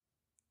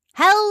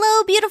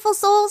Hello, beautiful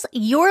souls.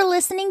 You're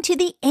listening to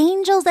the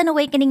Angels and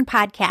Awakening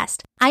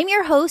podcast. I'm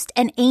your host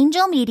and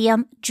angel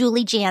medium,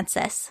 Julie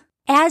Jancius.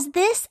 As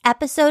this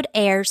episode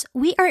airs,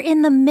 we are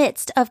in the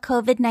midst of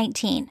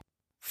COVID-19.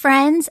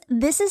 Friends,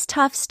 this is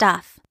tough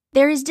stuff.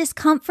 There is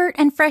discomfort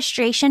and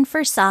frustration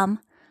for some,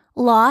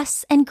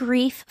 loss and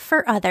grief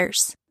for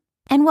others.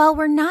 And while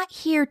we're not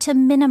here to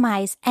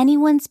minimize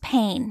anyone's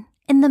pain,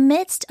 in the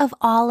midst of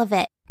all of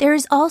it, there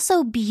is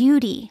also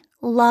beauty,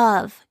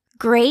 love,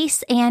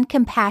 grace, and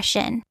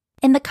compassion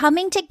in the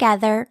coming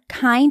together,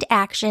 kind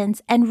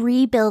actions, and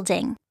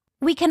rebuilding.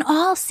 We can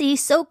all see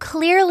so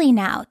clearly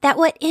now that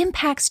what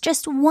impacts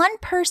just one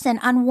person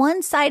on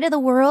one side of the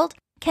world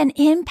can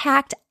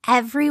impact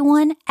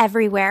everyone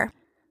everywhere.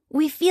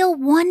 We feel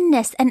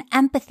oneness and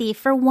empathy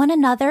for one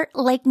another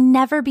like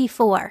never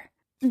before.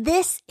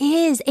 This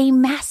is a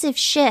massive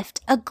shift,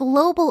 a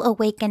global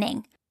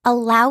awakening.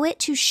 Allow it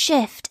to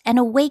shift and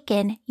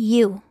awaken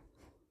you.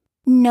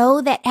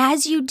 Know that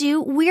as you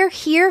do, we're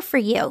here for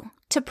you,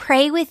 to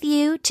pray with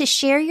you, to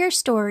share your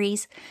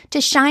stories,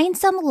 to shine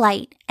some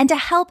light, and to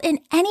help in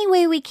any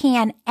way we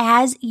can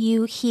as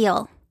you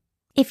heal.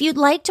 If you'd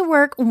like to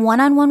work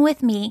one-on-one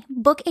with me,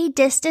 book a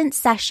distance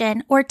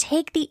session, or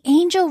take the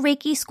Angel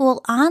Reiki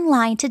School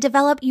online to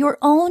develop your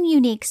own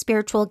unique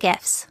spiritual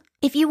gifts.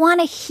 If you want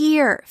to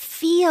hear,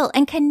 feel,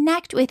 and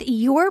connect with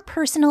your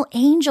personal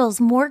angels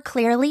more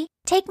clearly,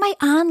 take my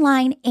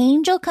online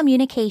Angel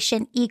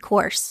Communication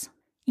e-course.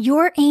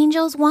 Your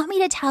angels want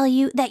me to tell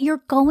you that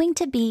you're going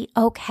to be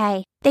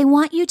okay. They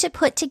want you to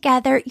put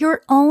together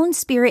your own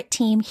spirit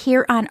team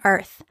here on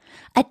Earth,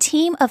 a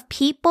team of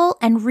people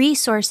and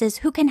resources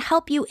who can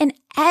help you in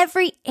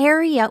every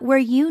area where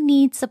you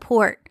need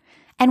support.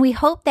 And we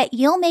hope that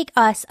you'll make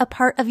us a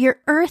part of your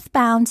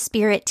earthbound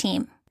spirit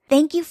team.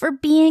 Thank you for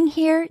being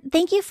here.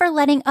 Thank you for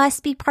letting us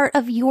be part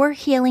of your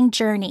healing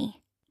journey.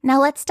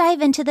 Now let's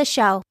dive into the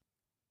show.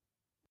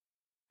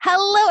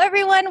 Hello,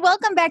 everyone.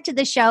 Welcome back to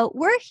the show.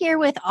 We're here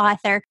with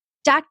author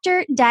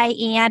Dr.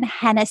 Diane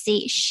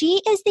Hennessy.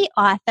 She is the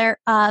author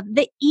of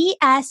The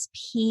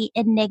ESP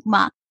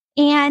Enigma.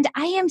 And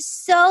I am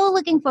so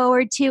looking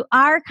forward to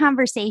our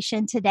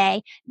conversation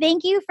today.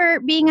 Thank you for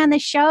being on the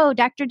show,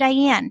 Dr.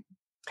 Diane.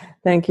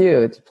 Thank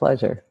you. It's a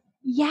pleasure.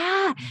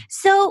 Yeah.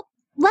 So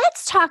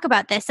let's talk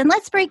about this and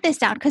let's break this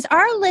down because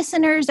our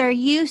listeners are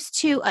used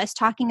to us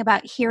talking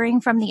about hearing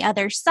from the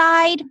other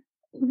side.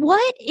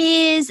 What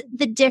is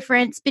the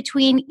difference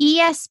between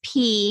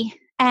ESP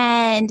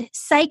and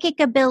psychic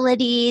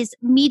abilities,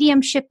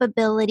 mediumship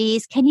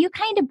abilities? Can you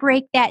kind of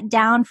break that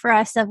down for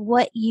us of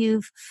what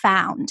you've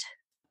found?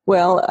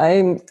 Well,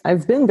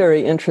 I've been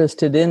very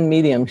interested in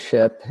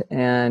mediumship,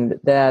 and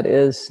that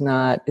it's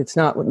not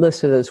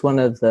listed as one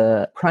of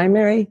the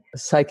primary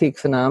psychic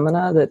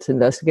phenomena that's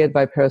investigated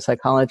by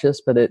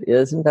parapsychologists, but it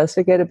is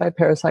investigated by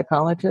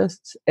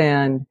parapsychologists.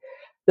 And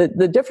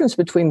the difference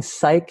between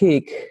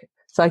psychic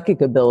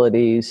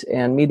abilities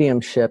and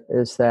mediumship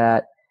is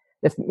that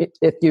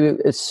if you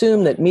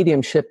assume that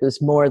mediumship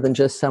is more than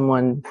just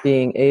someone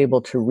being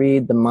able to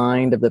read the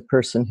mind of the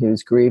person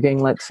who's grieving,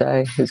 let's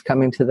say, who's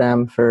coming to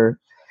them for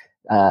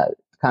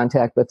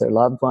contact with their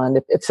loved one,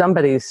 if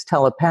somebody's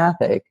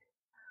telepathic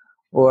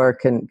or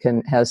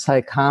can has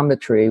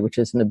psychometry, which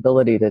is an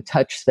ability to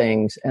touch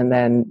things and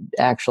then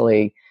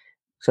actually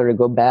sort of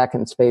go back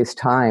in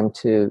space-time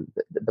to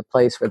the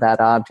place where that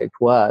object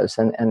was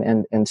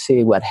and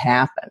see what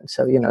happened.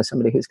 So,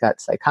 somebody who's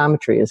got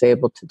psychometry is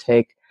able to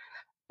take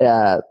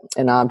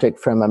an object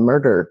from a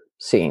murder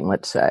scene,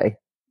 let's say,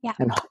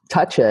 and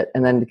touch it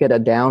and then get a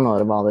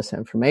download of all this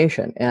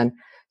information. And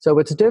so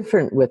what's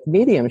different with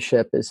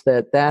mediumship is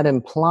that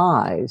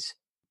implies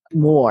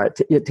more.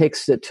 It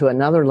takes it to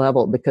another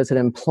level because it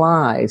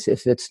implies,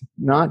 if it's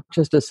not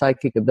just a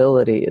psychic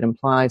ability, it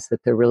implies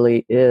that there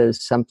really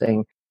is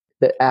something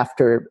that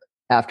after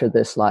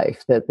this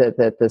life, that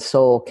the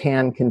soul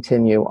can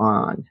continue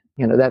on.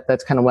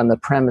 That's kind of one of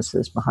the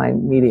premises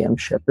behind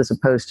mediumship, as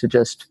opposed to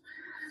just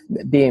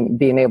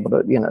being able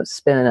to,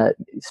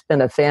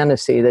 spin a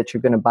fantasy that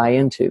you're going to buy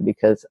into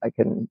because I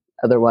can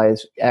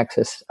otherwise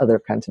access other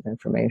kinds of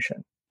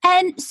information.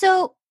 And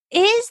so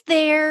is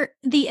there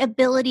the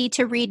ability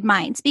to read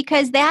minds?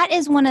 Because that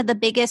is one of the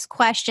biggest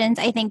questions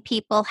I think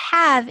people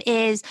have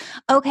is,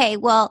 okay,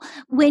 well,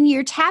 when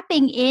you're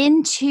tapping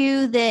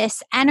into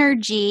this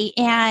energy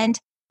and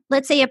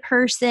let's say a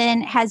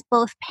person has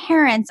both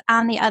parents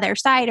on the other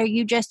side, are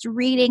you just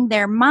reading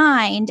their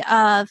mind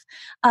of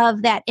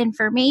that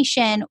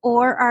information,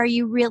 or are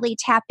you really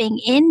tapping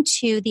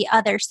into the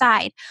other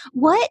side?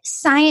 What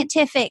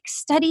scientific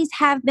studies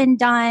have been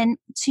done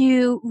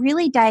to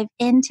really dive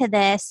into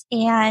this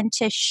and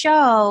to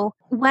show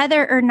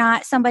whether or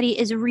not somebody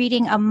is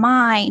reading a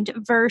mind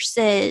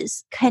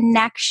versus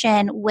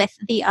connection with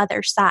the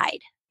other side?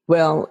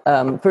 Well,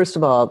 first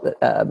of all,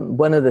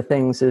 one of the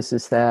things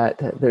is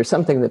that there's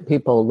something that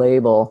people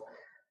label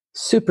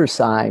super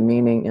psi,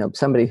 meaning if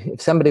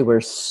somebody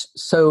were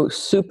so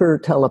super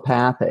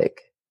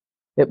telepathic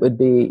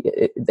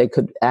they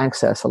could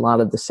access a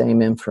lot of the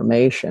same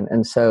information.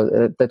 And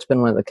so that's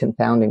been one of the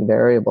confounding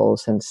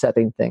variables in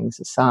setting things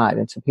aside.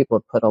 And so people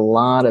have put a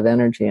lot of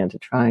energy into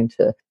trying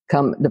to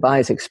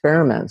devise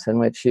experiments in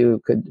which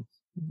you could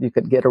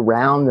get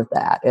around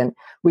that. And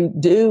we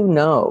do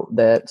know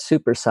that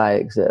super psi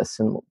exists.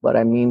 And what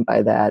I mean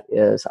by that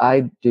is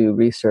I do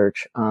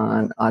research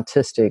on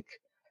autistic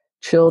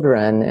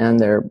children and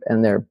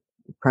their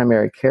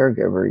primary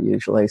caregiver,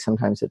 usually,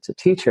 sometimes it's a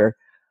teacher,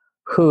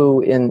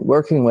 who in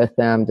working with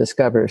them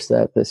discovers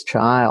that this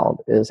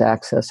child is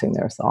accessing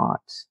their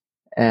thoughts.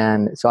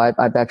 And so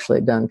I've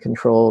actually done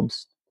controlled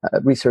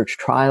research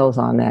trials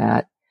on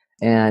that.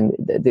 And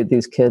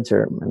these kids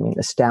are,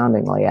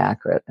 astoundingly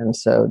accurate. And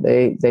so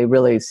they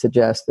really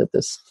suggest that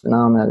this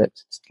phenomenon that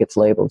gets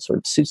labeled sort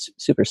of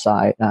super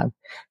psi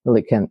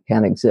really can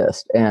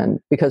exist. And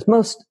because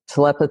most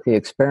telepathy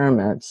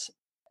experiments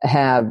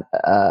have,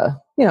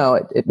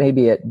 it may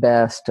be at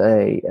best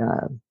a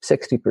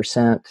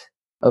 60%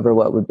 over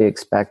what would be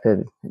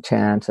expected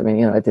chance.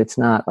 It's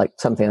not like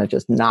something that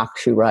just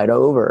knocks you right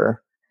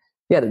over.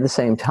 Yet at the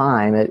same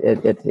time,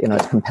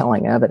 it's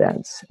compelling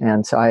evidence.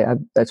 And so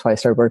that's why I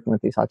started working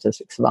with these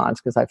autistic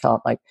savants, because I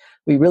felt like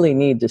we really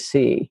need to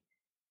see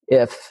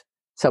if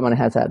someone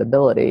has that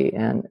ability.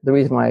 And the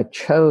reason why I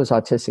chose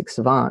autistic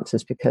savants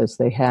is because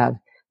they have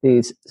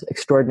these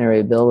extraordinary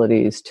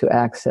abilities to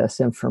access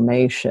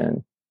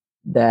information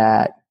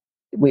that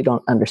we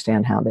don't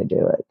understand how they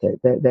do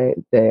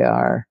it. They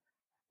are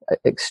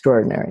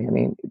extraordinary.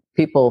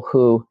 People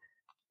who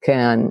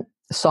can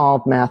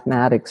solve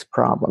mathematics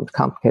problems,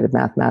 complicated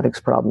mathematics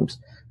problems,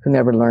 who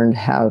never learned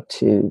how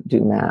to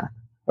do math,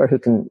 or who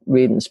can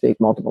read and speak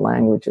multiple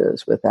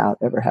languages without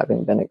ever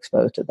having been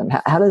exposed to them.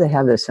 How do they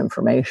have this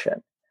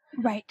information?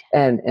 Right.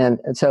 And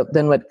so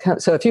then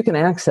so if you can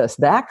access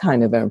that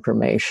kind of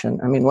information,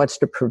 what's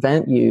to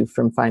prevent you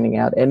from finding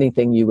out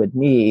anything you would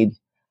need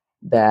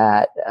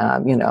that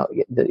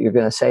you're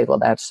going to say, well,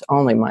 that's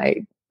only my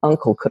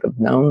uncle could have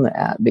known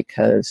that,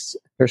 because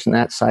a person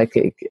that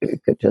psychic,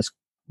 it could just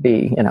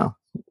be,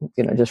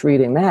 just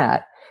reading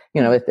that.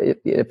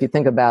 If you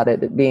think about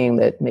it being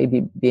that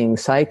maybe being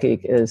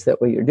psychic is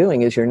that what you're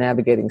doing is you're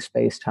navigating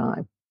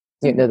space-time.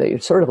 That you're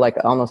sort of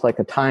almost like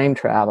a time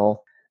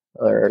travel,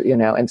 or,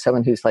 and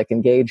someone who's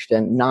engaged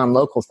in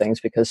non-local things,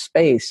 because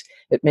space,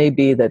 it may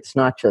be that it's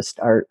not just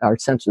our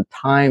sense of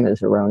time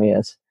is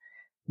erroneous,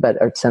 but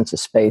our sense of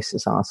space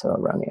is also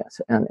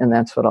erroneous. And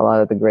that's what a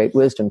lot of the great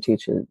wisdom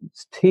teachers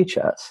teach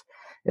us,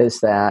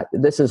 is that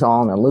this is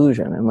all an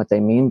illusion. And what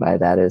they mean by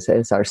that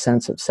is our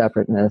sense of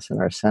separateness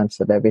and our sense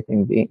of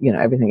everything being,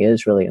 everything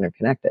is really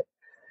interconnected.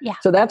 Yeah.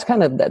 So that's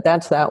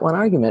that's that one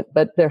argument.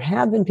 But there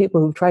have been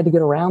people who've tried to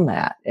get around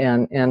that.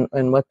 And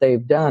what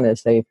they've done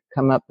is they've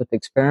come up with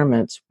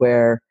experiments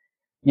where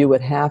you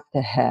would have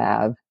to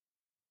have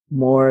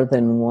more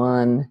than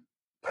one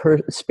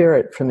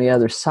spirit from the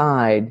other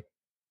side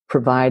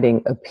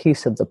providing a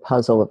piece of the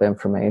puzzle of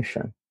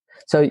information.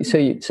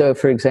 So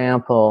for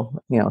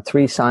example,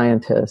 3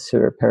 scientists who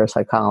are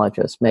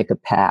parapsychologists make a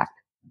pact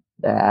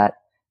that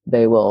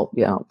they will,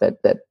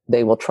 that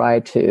they will try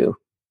to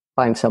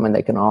find someone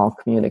they can all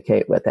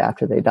communicate with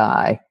after they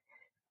die.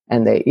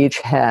 And they each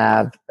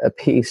have a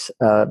piece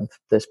of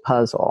this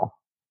puzzle.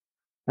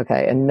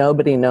 Okay. And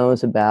nobody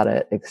knows about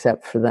it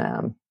except for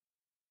them.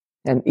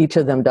 And each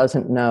of them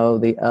doesn't know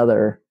the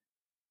other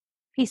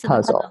piece of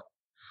puzzle. The puzzle.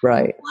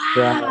 Right.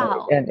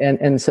 Wow. Right.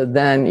 And so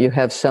then you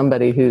have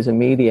somebody who's a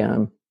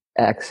medium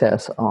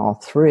access all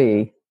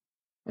 3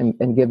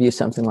 and give you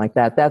something like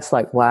that. That's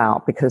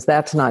wow, because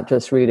that's not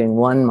just reading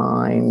one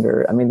mind,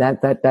 or,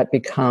 that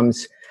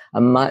becomes a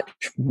much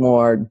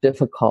more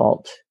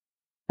difficult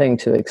thing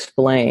to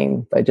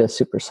explain by just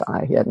super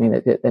psi.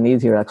 An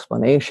easier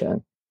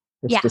explanation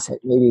is to say,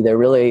 maybe there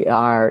really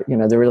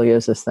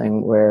is this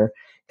thing where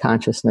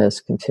consciousness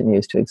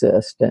continues to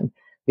exist and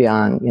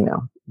beyond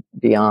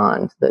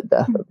the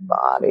death of the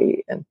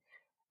body.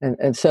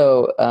 And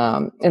so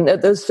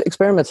those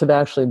experiments have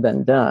actually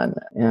been done,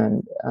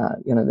 and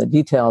the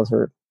details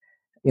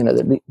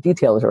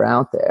are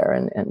out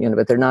there, and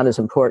but they're not as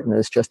important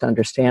as just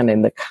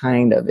understanding the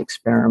kind of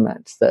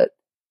experiments that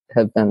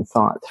have been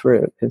thought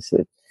through, because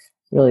it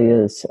really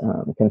is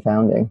a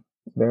confounding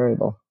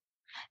variable.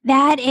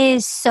 That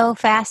is so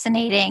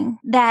fascinating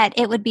that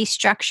it would be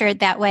structured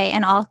that way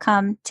and all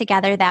come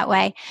together that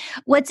way.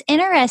 What's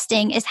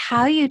interesting is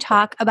how you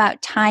talk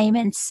about time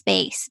and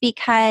space,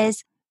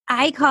 because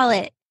I call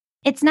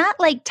it's not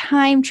like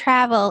time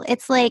travel.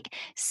 It's like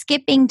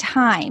skipping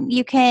time.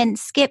 You can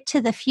skip to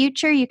the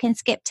future. You can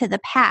skip to the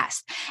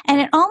past.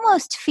 And it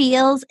almost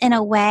feels in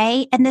a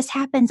way, and this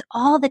happens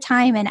all the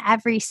time in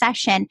every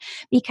session,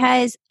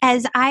 because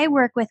as I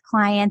work with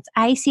clients,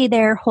 I see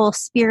their whole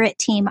spirit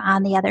team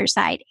on the other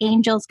side,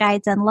 angels,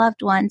 guides, and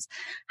loved ones,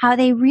 how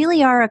they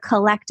really are a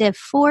collective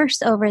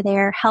force over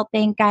there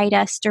helping guide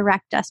us,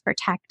 direct us,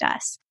 protect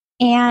us.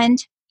 And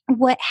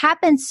what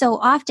happens so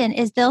often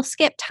is they'll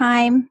skip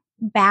time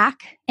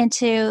back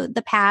into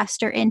the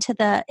past or into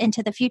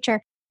the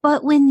future,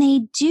 But when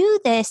they do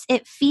this,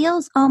 it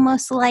feels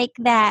almost like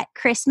that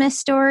Christmas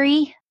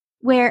Story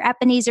where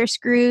Ebenezer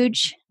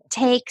Scrooge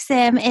takes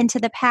him into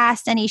the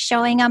past and he's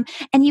showing him,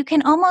 and you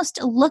can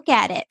almost look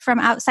at it from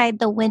outside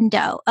the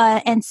window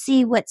and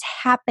see what's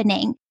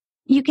happening.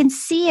 You can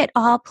see it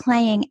all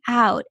playing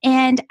out.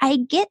 And I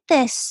get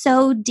this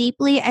so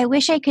deeply. I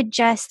wish I could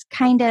just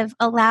kind of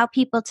allow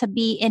people to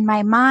be in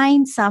my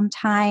mind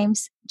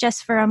sometimes,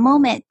 just for a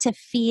moment, to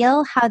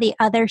feel how the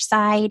other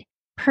side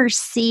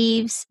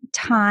perceives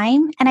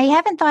time. And I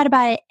haven't thought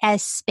about it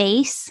as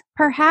space,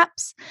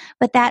 perhaps,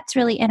 but that's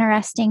really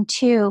interesting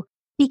too,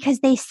 because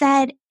they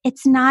said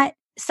it's not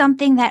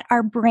something that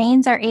our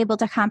brains are able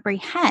to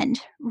comprehend,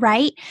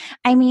 right?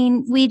 I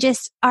mean, we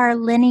just are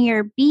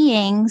linear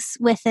beings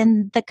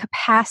within the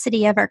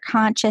capacity of our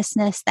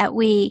consciousness that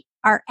we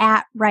are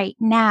at right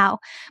now.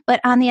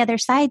 But on the other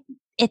side,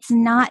 it's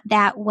not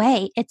that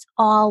way. It's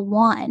all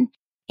one.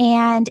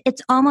 And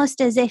it's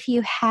almost as if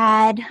you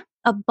had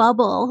a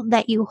bubble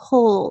that you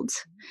hold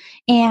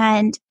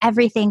and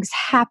everything's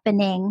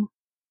happening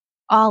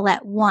all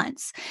at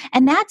once.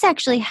 And that's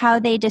actually how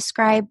they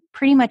describe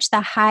pretty much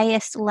the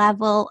highest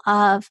level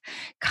of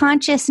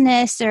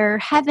consciousness or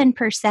heaven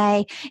per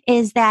se,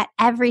 is that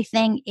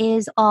everything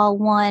is all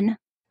one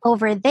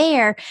over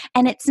there.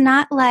 And it's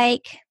not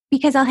like,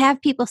 because I'll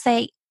have people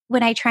say,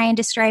 when I try and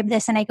describe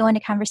this and I go into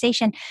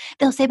conversation,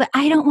 they'll say, but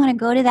I don't want to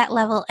go to that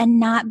level and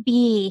not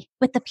be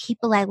with the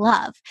people I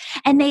love.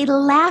 And they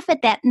laugh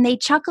at that and they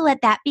chuckle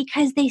at that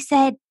because they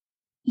said,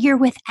 you're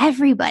with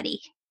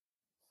everybody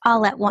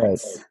all at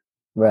once.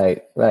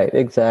 Right.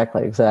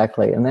 Exactly.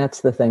 And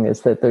that's the thing,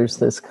 is that there's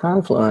this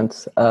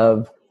confluence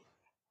of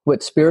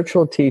what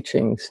spiritual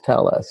teachings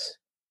tell us.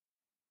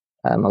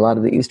 A lot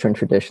of the Eastern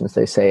traditions,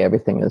 they say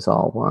everything is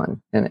all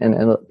one.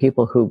 And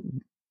people who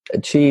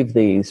achieve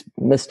these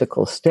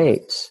mystical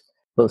states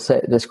will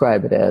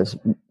describe it as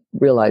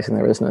realizing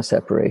there is no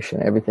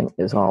separation. Everything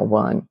is all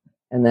one.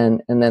 And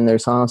then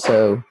there's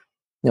also,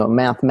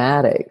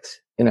 mathematics,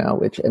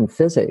 and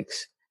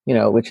physics,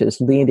 which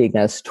is leading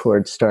us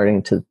towards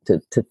starting to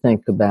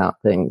think about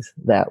things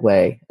that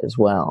way as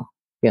well.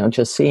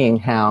 Just seeing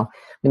how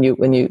there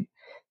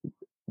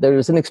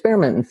was an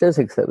experiment in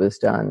physics that was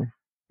done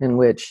in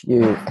which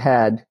you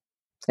had,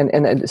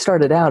 and it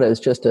started out as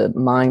just a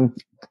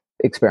mind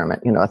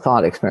experiment, a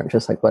thought experiment,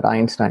 just like what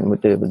Einstein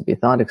would do would be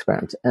thought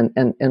experiments. And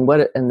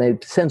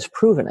they've since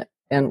proven it.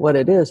 And what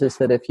it is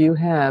that if you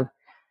have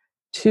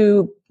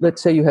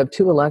let's say you have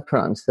two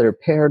electrons that are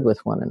paired with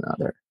one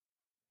another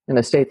in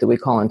a state that we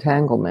call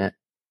entanglement,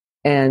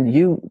 and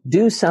you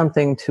do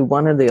something to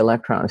one of the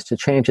electrons to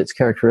change its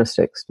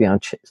characteristics,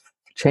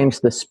 change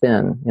the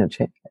spin,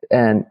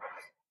 and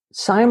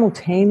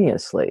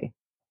simultaneously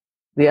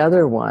the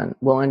other one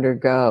will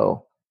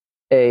undergo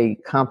a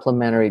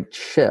complementary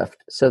shift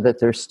so that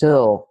they're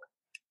still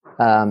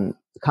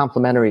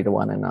complementary to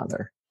one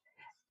another.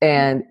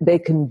 And they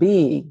can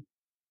be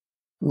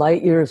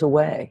light years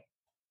away.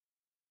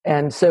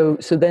 And so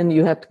then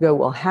you have to go,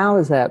 well, how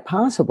is that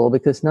possible?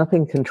 Because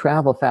nothing can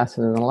travel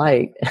faster than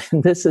light.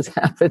 And this is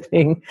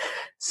happening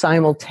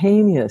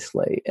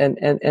simultaneously.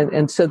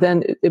 And so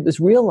then it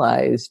was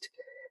realized,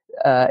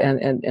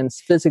 and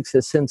physics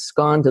has since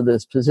gone to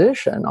this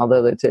position,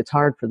 although it's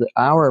hard for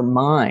our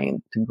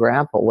mind to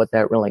grapple what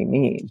that really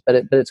means.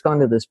 But it's gone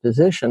to this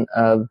position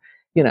of,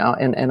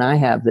 and I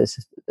have this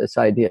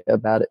idea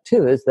about it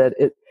too, is that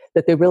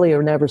they really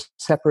are never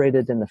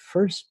separated in the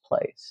first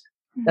place.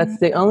 That's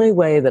the only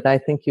way that I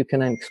think you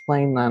can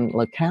explain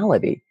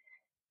non-locality.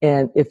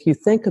 And if you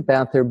think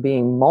about there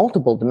being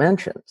multiple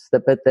dimensions,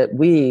 but that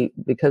we,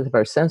 because of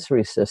our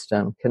sensory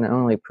system, can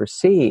only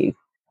perceive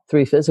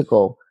three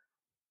physical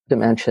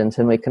dimensions,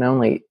 and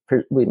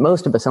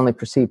most of us only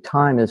perceive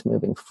time as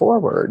moving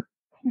forward,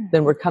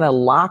 then we're kind of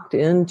locked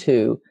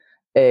into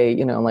a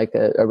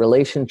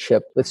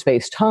relationship with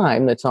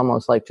space-time that's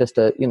almost like just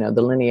the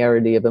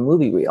linearity of a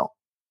movie reel.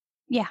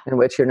 Yeah. In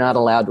which you're not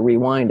allowed to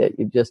rewind it.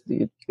 You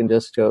can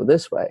just go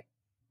this way.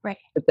 Right.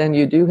 But then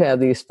you do have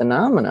these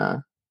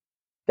phenomena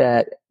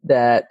that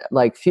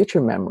like future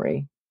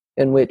memory,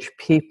 in which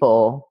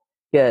people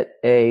get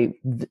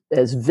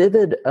as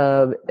vivid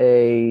of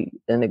an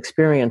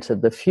experience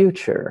of the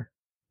future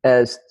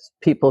as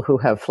people who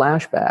have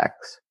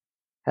flashbacks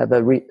have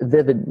a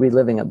vivid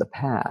reliving of the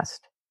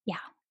past. Yeah.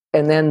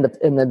 And then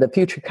the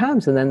future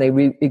comes, and then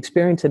they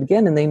experience it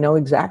again, and they know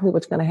exactly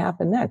what's going to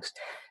happen next.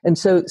 And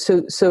so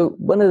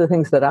one of the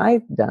things that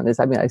I've done is,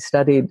 I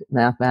studied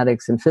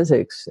mathematics and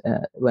physics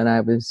when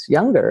I was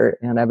younger,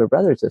 and I have a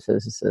brother who's a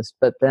physicist.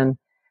 But then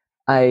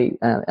I've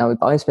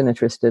always been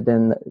interested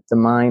in the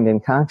mind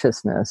and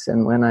consciousness.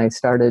 And when I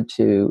started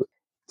to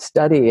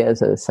study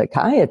as a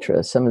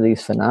psychiatrist some of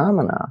these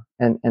phenomena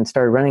and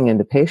started running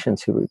into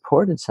patients who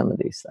reported some of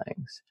these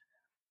things,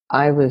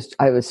 I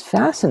was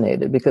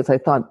fascinated, because I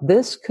thought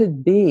this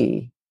could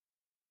be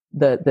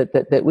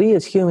that we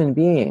as human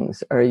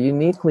beings are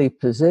uniquely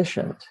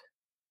positioned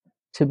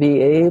to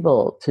be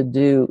able to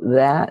do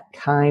that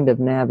kind of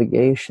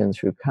navigation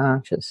through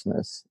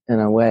consciousness in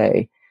a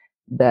way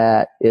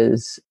that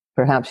is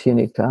perhaps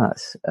unique to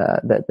us,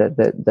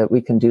 that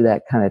we can do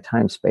that kind of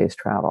time-space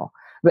travel.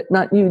 But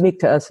not unique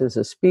to us as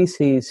a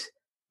species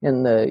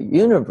in the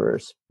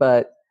universe,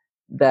 but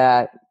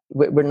that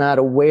we're not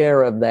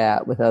aware of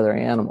that with other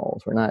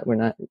animals. We're not,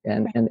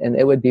 and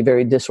it would be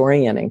very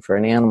disorienting for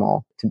an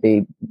animal to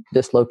be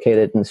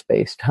dislocated in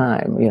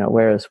space-time,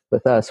 whereas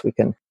with us, we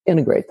can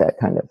integrate that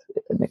kind of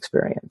an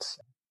experience.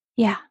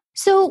 Yeah.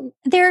 So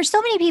there are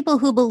so many people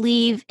who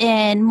believe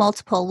in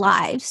multiple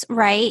lives,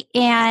 right?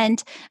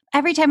 And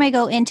every time I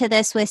go into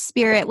this with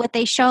spirit, what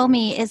they show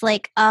me is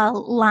like a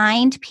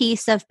lined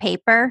piece of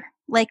paper,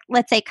 like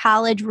let's say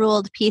college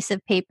ruled piece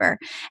of paper.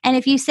 And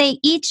if you say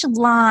each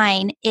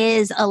line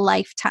is a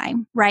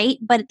lifetime, right?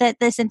 But that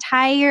this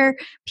entire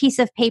piece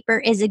of paper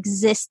is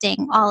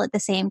existing all at the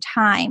same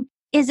time.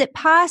 Is it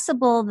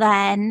possible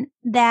then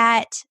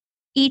that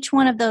each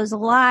one of those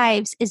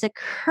lives is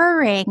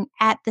occurring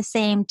at the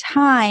same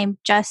time,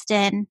 just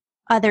in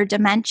other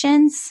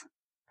dimensions,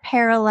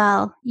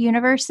 parallel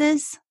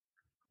universes?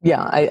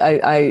 Yeah,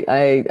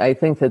 I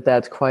think that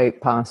that's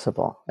quite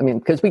possible. I mean,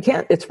 because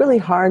it's really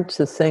hard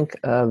to think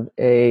of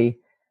a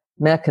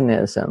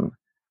mechanism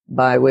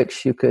by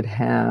which you could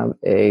have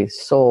a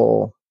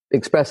soul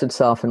express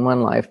itself in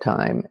one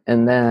lifetime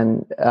and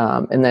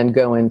then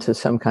go into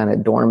some kind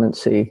of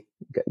dormancy,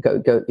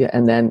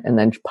 and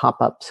then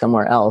pop up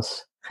somewhere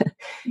else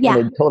Yeah.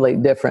 in a totally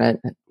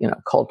different,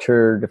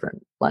 culture,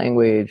 different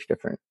language,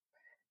 different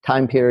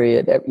time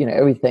period.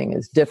 Everything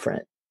is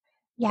different.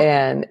 Yeah.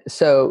 And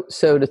so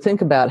to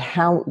think about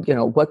how,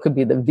 what could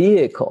be the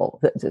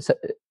vehicle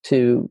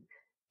to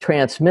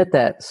transmit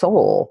that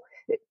soul,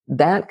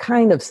 that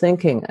kind of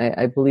thinking,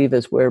 I believe,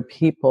 is where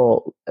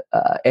people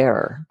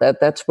err.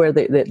 That's where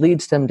that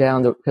leads them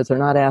down because they're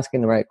not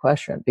asking the right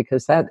question.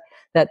 Because that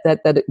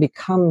it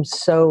becomes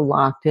so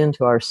locked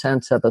into our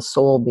sense of a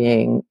soul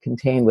being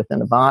contained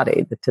within a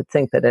body that to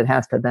think that it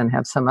has to then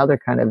have some other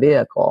kind of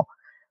vehicle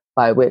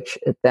by which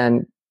it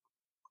then,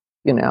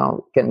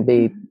 can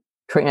be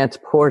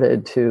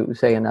transported to,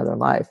 say, another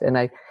life. And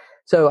I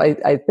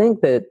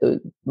think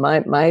that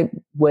my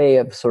way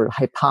of sort of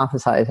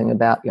hypothesizing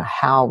about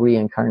how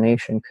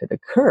reincarnation could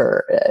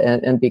occur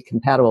and be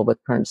compatible with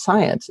current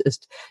science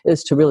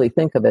is to really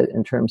think of it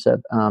in terms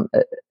of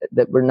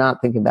that we're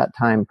not thinking about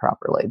time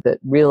properly. That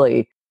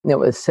really, it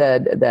was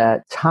said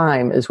that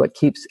time is what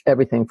keeps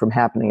everything from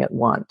happening at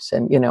once,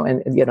 and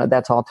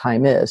that's all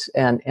time is.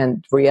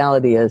 And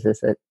reality is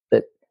that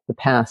the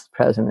past,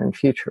 present, and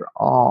future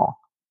all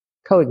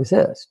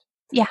coexist.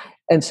 Yeah.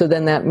 And so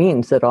then that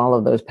means that all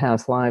of those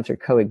past lives are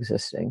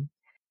coexisting.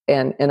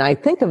 And I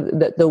think of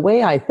the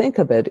way I think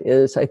of it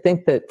is I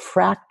think that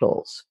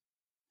fractals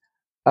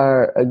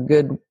are a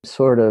good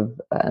sort of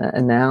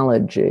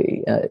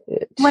analogy.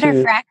 What are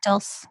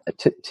fractals?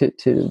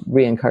 To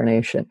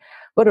reincarnation.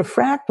 What a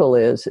fractal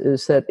is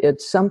that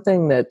it's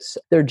something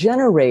they're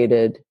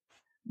generated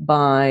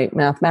by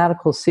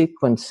mathematical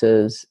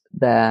sequences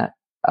that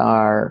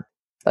are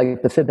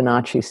like the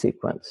Fibonacci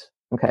sequence.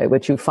 Okay,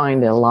 which you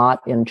find a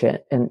lot in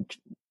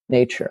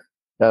nature.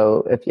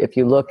 So if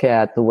you look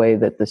at the way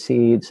that the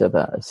seeds of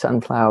a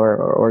sunflower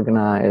are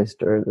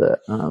organized, or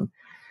the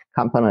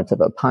components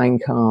of a pine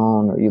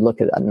cone, or you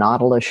look at a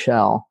nautilus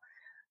shell,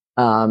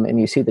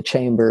 and you see the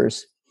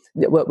chambers,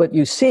 what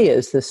you see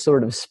is this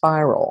sort of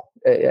spiral,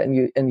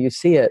 and you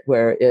see it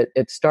where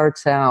it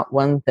starts out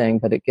one thing,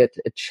 but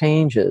it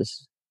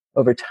changes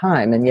over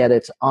time, and yet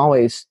it's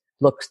always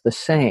looks the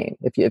same.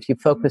 If you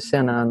focus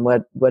in on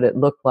what it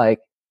looked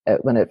like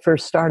when it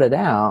first started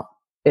out,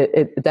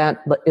 that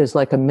is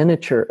like a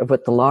miniature of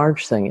what the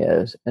large thing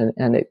is,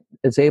 and it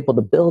is able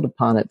to build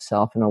upon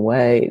itself in a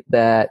way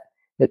that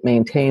it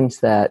maintains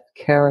that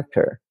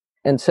character.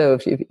 And so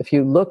if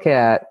you look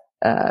at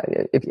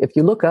if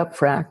you look up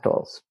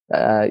fractals,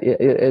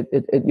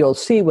 you'll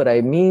see what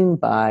I mean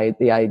by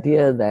the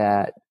idea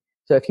that,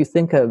 so if you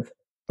think of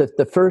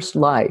the first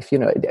life,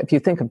 if you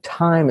think of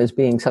time as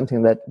being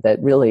something that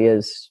really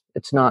is,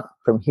 it's not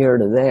from here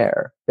to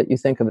there, but you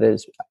think of it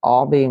as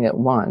all being at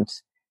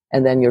once,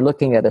 and then you're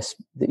looking at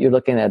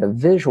a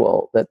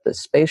visual, that the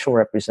spatial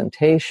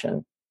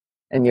representation,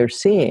 and you're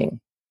seeing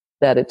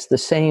that it's the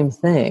same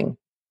thing,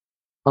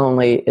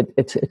 only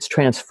it's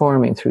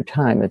transforming through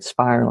time, it's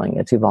spiraling,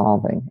 it's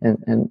evolving,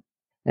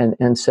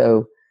 and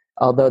so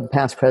although the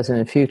past, present,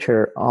 and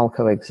future all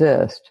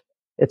coexist,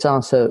 it's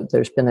also,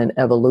 there's been an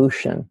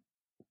evolution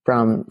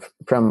from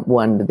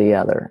one to the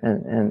other,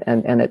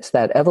 and it's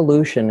that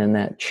evolution and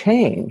that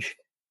change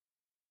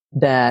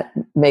that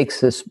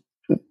makes this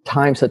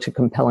time such a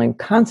compelling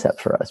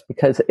concept for us.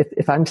 Because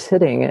if I'm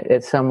sitting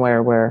at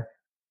somewhere where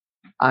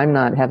I'm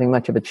not having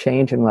much of a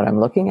change in what I'm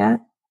looking at,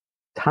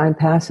 time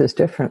passes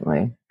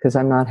differently because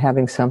I'm not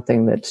having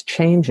something that's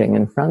changing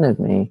in front of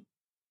me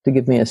to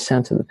give me a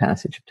sense of the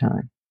passage of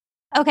time.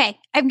 Okay,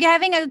 I'm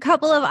having a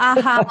couple of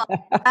aha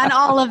on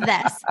all of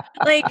this.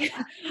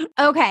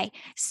 Okay,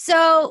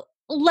 so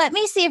let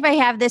me see if I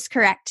have this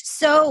correct.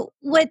 So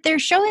what they're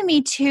showing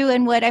me too,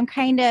 and what I'm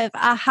kind of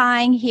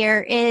ahaing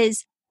here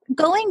is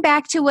going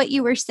back to what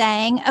you were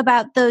saying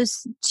about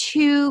those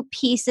two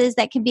pieces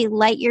that can be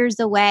light years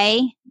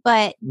away,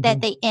 but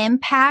that they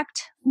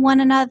impact one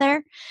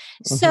another.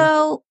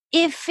 So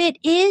if it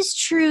is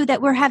true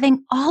that we're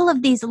having all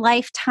of these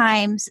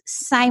lifetimes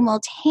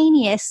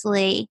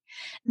simultaneously,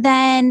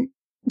 then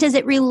does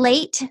it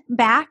relate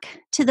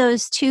back to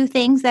those two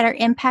things that are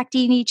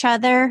impacting each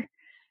other,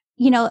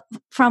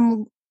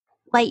 from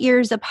light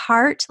years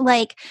apart?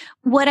 Like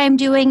what I'm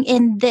doing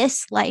in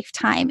this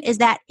lifetime, is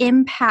that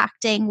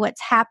impacting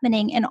what's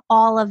happening in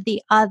all of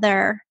the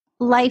other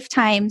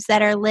lifetimes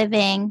that are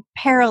living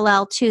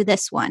parallel to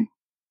this one?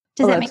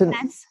 Does that make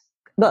sense?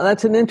 No,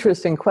 that's an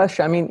interesting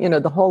question. I mean,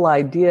 the whole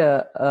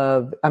idea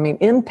of,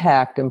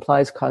 impact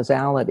implies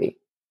causality.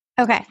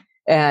 Okay.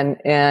 And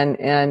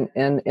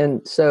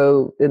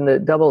so in the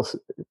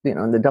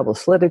double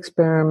slit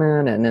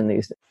experiment, and in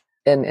these,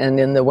 and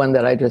in the one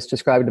that I just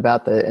described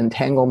about the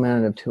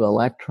entanglement of two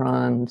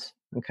electrons.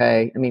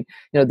 Okay. I mean,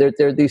 there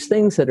are these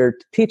things that are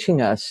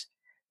teaching us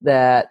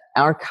that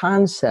our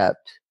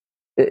concept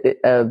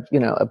of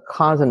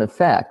cause and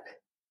effect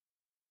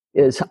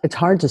it's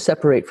hard to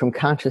separate from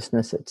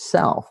consciousness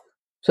itself.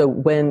 So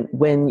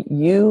when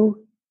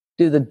you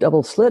do the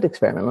double slit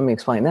experiment, let me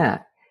explain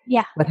that.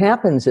 Yeah. What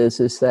happens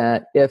is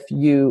that if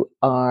you're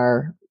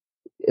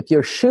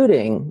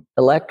shooting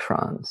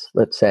electrons,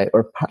 let's say,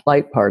 or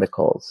light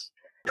particles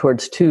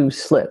towards two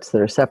slits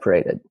that are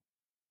separated,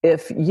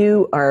 if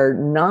you are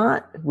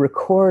not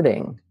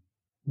recording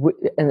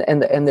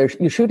and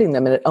you're shooting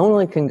them, and it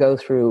only can go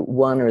through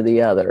one or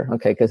the other,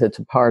 okay, because it's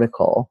a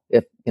particle.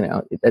 If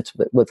that's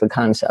with the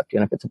concept.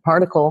 If it's a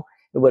particle,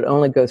 it would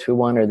only go through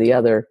one or the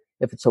other.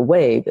 If it's a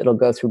wave, it'll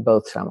go through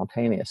both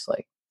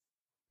simultaneously.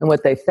 And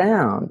what they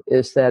found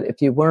is that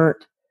if you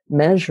weren't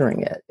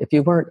measuring it, if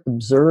you weren't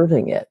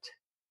observing it,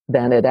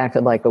 then it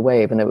acted like a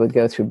wave, and it would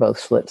go through both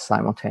slits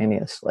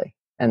simultaneously,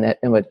 and it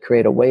would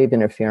create a wave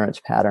interference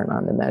pattern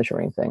on the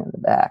measuring thing in the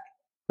back.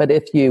 But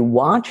if you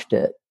watched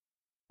it,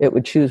 it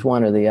would choose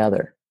one or the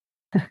other.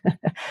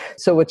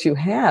 So what you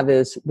have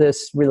is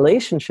this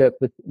relationship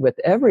with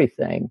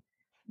everything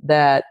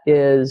that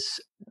is,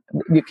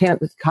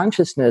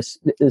 consciousness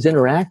is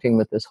interacting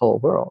with this whole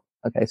world.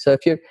 Okay. So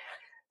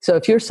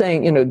if you're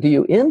saying, do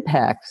you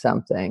impact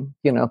something,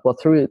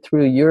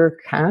 through your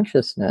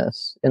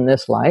consciousness in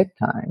this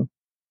lifetime,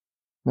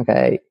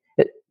 okay,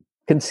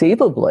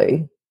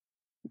 conceivably,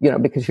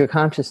 because your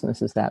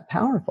consciousness is that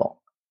powerful.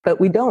 But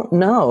we don't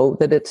know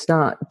that it's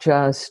not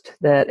just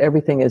that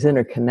everything is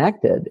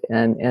interconnected,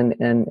 and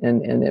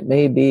it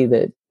may be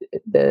that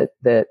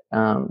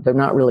they're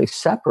not really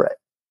separate.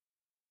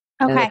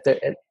 Okay.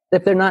 And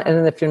if they're not,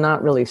 and if you're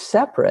not really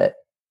separate,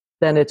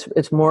 then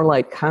it's more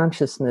like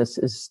consciousness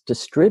is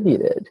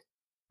distributed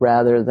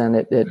rather than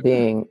it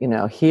being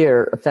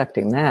here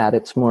affecting that.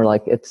 It's more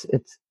like it's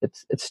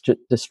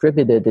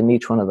distributed in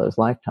each one of those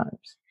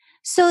lifetimes.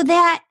 So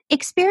that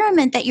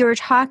experiment that you were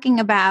talking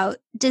about,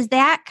 does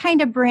that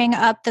kind of bring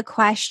up the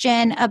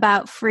question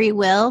about free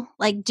will?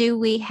 Like, do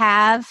we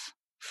have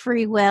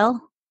free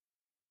will?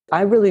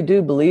 I really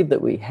do believe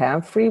that we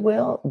have free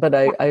will, but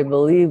I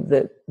believe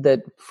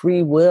that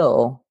free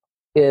will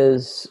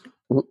is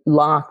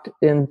locked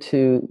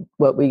into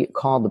what we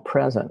call the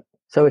present.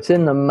 So it's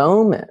in the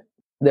moment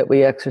that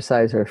we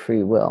exercise our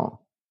free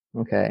will.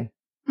 Okay.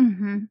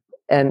 Mm-hmm.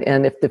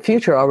 And if the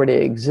future already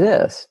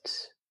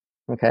exists,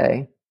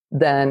 okay,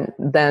 then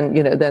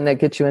that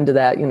gets you into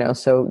that,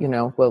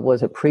 well,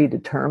 was it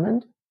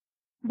predetermined?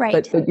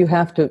 Right. But you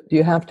have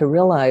to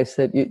realize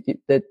that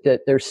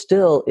that there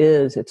still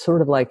is. It's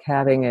sort of like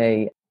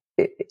having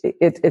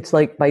it's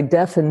like by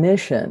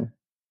definition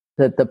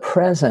that the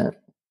present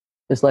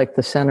is like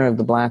the center of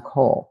the black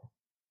hole.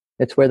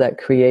 It's where that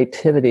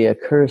creativity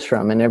occurs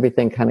from, and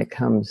everything kind of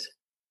comes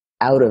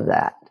out of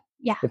that.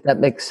 Yeah. If that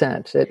makes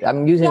sense.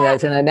 I'm using that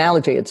as an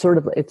analogy. It's sort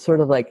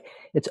of like,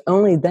 it's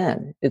only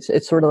then. It's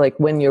sort of like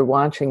when you're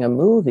watching a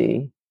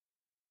movie,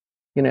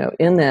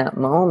 in that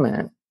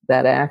moment,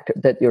 that actor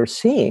that you're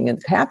seeing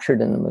and captured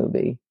in the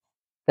movie,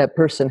 that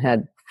person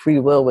had free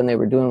will when they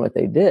were doing what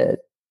they did.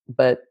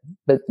 But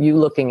you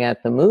looking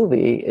at the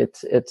movie,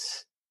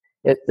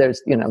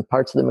 there's,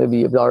 parts of the movie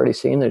you've already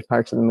seen. There's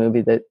parts of the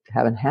movie that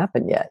haven't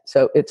happened yet.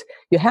 So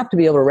you have to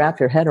be able to wrap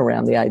your head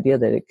around the idea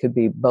that it could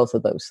be both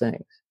of those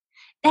things.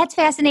 That's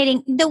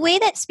fascinating. The way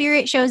that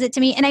Spirit shows it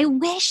to me, and I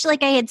wish I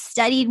had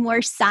studied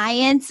more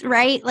science,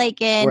 right? Like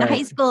in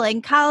high school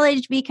and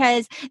college,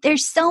 because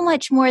there's so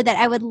much more that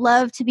I would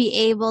love to be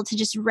able to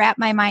just wrap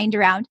my mind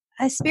around.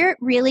 Spirit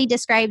really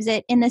describes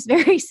it in this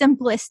very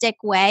simplistic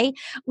way,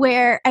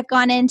 where I've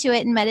gone into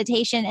it in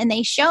meditation and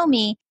they show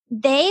me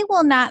they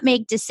will not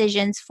make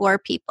decisions for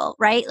people,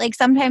 right? Like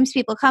sometimes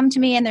people come to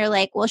me and they're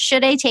like, well,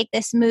 should I take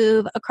this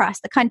move across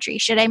the country?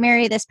 Should I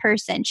marry this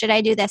person? Should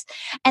I do this?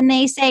 And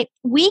they say,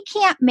 we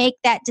can't make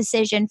that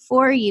decision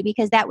for you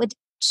because that would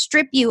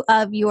strip you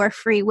of your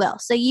free will.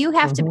 So you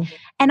have to,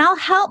 and I'll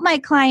help my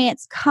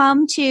clients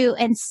come to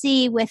and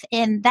see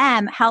within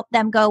them, help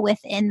them go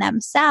within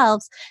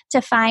themselves to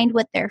find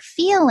what they're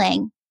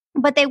feeling,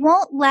 but they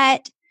won't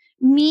let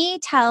me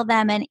tell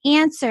them an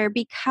answer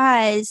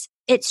because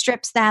it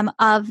strips them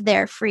of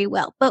their free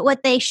will. But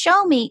what they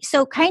show me,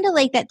 so kind of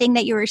like that thing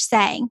that you were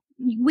saying,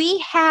 we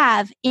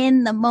have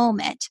in the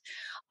moment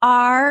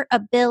our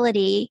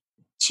ability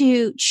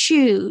to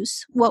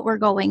choose what we're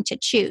going to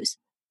choose.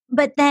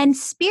 But then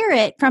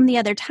spirit from the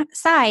other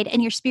side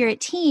and your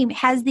spirit team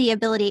has the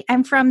ability,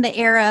 I'm from the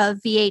era of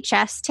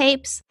VHS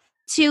tapes,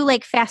 to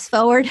like fast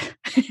forward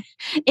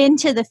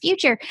into the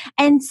future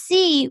and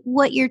see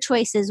what your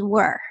choices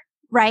were,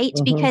 right?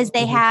 Because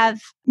they have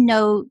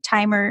no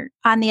timer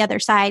on the other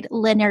side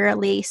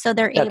linearly. So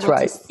they're able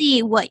to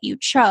see what you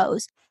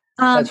chose.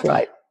 That's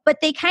right.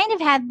 But they kind of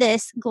have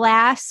this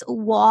glass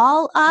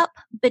wall up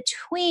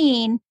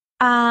between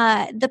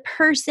the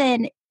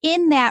person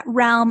in that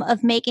realm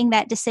of making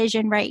that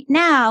decision right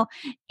now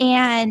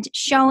and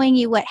showing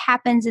you what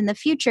happens in the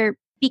future.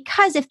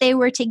 Because if they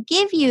were to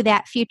give you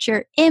that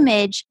future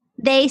image,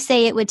 they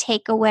say it would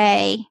take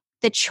away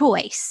the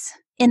choice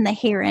in the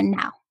here and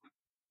now.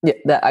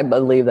 Yeah, I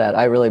believe that.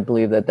 I really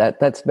believe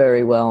that's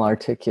very well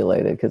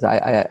articulated, because I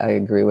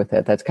agree with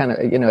that. That's kind of,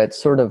 it's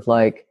sort of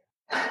like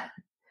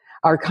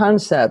our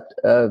concept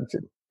of,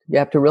 you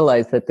have to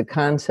realize that the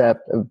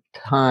concept of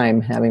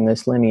time having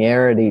this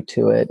linearity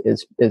to it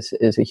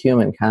is a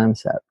human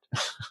concept.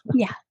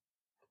 Yeah.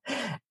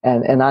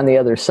 And on the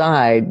other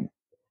side,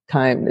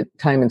 time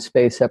and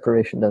space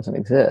separation doesn't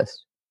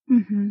exist.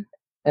 Mm-hmm.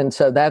 And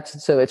so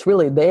it's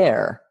really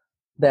there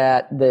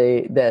that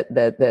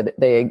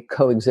they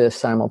coexist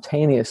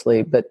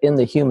simultaneously, but in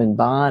the human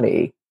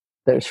body,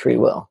 there's free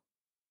will.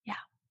 Yeah.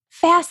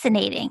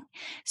 Fascinating.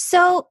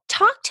 So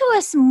talk to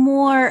us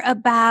more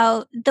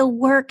about the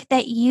work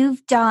that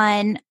you've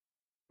done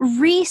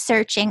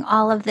researching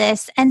all of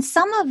this and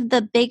some of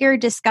the bigger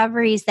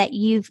discoveries that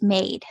you've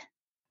made.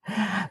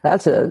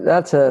 That's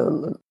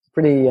a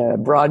pretty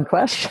broad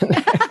question.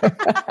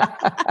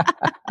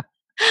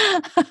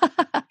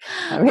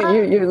 I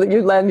mean,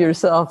 you lend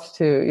yourself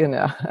to,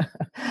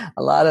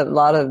 a lot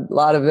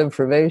of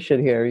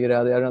information here.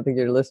 I don't think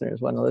your listeners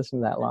want to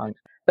listen that long.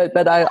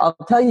 But I'll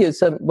tell you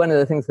one of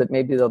the things that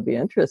maybe they'll be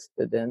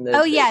interested in.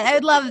 I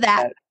would love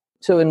that.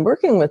 So in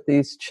working with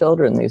these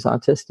children, these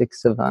autistic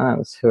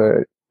savants who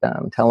are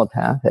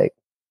telepathic,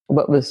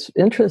 what was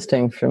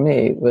interesting for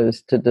me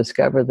was to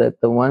discover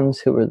that the ones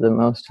who were the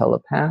most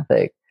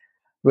telepathic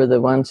were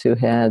the ones who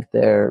had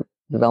their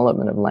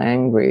development of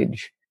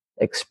language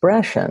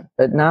expression,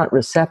 but not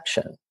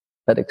reception,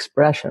 but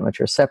expression, which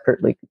are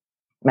separately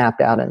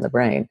mapped out in the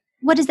brain.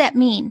 What does that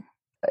mean?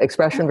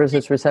 Expression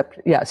versus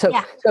reception. Yeah.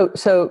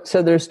 So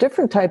there's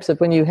different types of,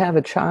 when you have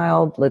a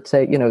child, let's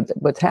say,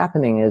 what's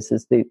happening is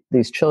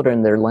these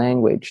children, their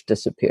language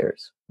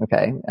disappears.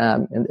 Okay.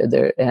 And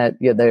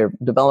they're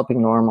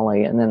developing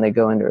normally, and then they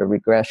go into a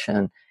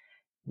regression,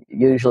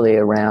 usually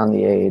around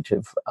the age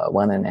of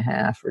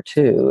 1.5 or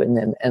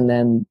 2. And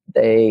then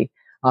they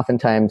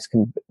oftentimes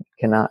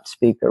cannot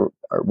speak or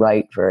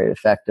write very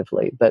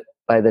effectively. But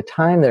by the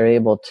time they're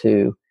able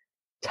to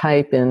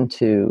type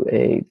into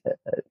a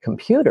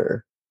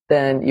computer,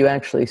 then you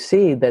actually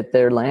see that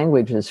their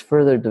language is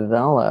further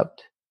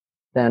developed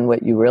than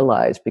what you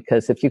realize.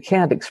 Because if you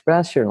can't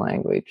express your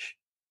language,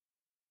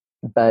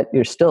 but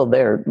you're still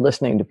there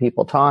listening to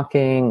people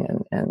talking,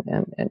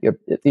 and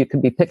you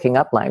could be picking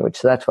up language.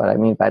 So that's what I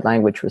mean by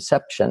language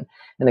reception.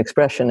 And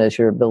expression is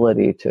your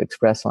ability to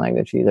express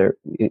language, either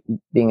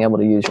being able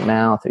to use your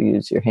mouth or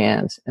use your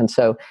hands. And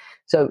so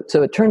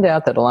it turned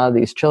out that a lot of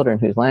these children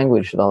whose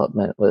language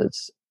development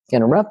was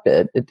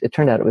interrupted, it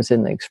turned out it was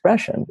in the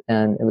expression,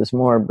 and it was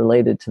more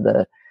related to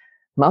the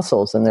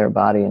muscles in their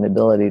body and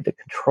ability to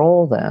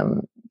control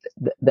them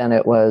than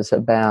it was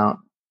about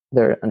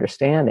their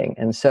understanding.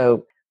 And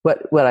so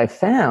what I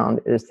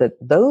found is that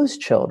those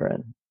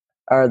children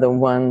are the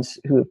ones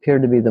who appear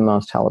to be the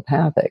most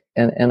telepathic.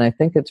 And I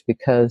think it's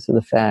because of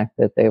the fact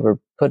that they were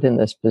put in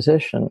this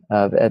position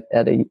of, at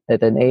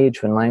an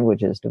age when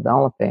language is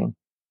developing,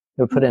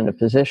 they were put in a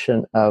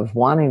position of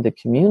wanting to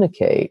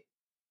communicate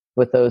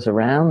with those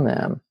around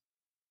them,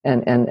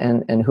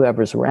 and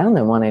whoever's around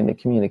them wanting to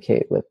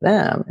communicate with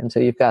them. And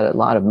so you've got a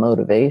lot of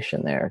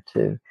motivation there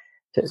to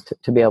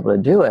be able to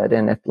do it.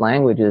 And if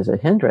language is a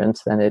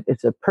hindrance, then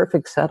it's a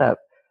perfect setup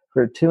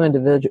for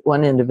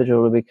one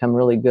individual to become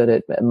really good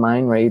at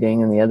mind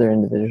reading, and the other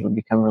individual to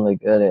become really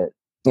good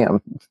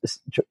at,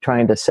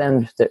 trying to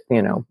send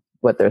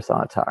what their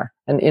thoughts are.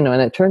 And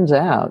it turns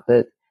out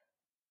that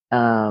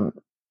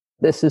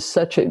this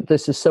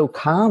is so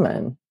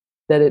common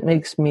that it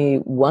makes me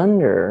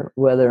wonder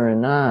whether or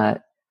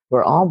not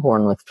we're all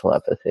born with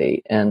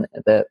telepathy, and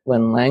that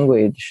when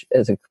language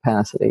as a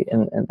capacity,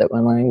 and that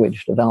when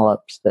language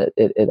develops, that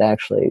it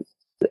actually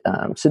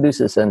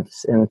seduces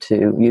us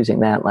into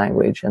using that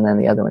language, and then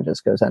the other one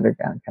just goes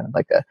underground, kind of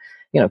like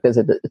because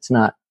it's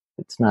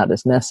not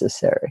as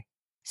necessary.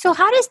 So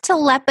how does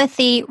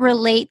telepathy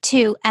relate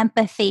to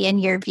empathy in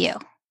your view,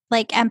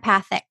 like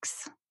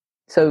empathics?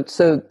 So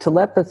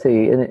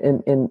telepathy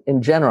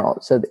in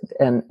general,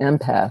 and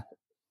empath,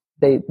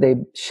 they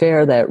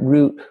share that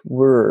root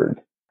word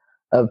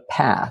of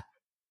path.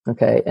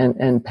 Okay.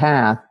 And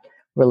path,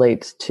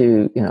 relates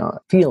to,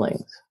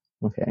 feelings.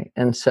 Okay.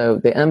 And so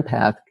the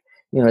empath,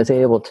 is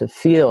able to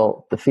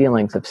feel the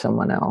feelings of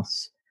someone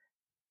else.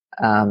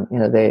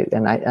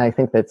 I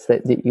think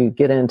that you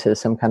get into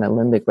some kind of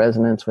limbic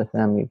resonance with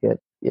them.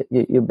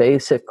 You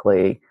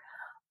basically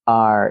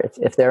are,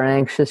 if they're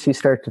anxious, you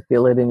start to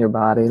feel it in your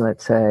body.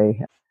 Let's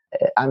say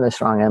I'm a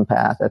strong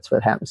empath. That's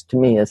what happens to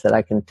me, is that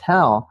I can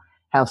tell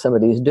how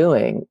somebody's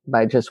doing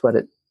by just what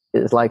it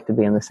is like to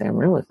be in the same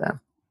room with them.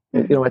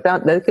 Mm-hmm.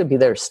 Without, they could be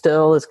there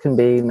still as can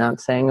be,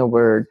 not saying a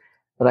word,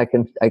 but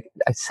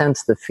I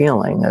sense the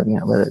feeling of,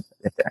 whether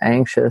if they're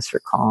anxious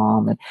or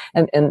calm,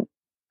 and I'm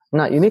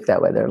not unique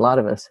that way. There are a lot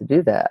of us who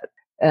do that.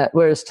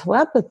 Whereas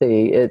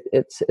telepathy,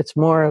 it's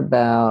more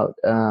about,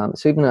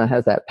 so even though it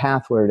has that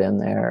path word in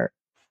there,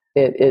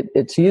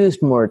 it's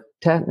used more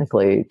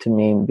technically to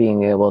mean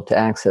being able to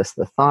access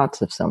the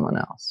thoughts of someone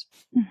else.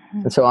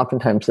 Mm-hmm. And so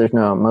oftentimes there's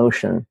no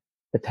emotion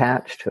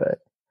attached to it.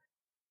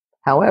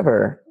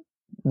 However,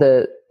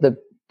 the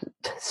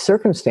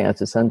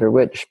circumstances under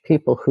which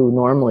people who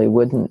normally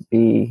wouldn't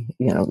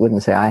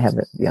say, I have,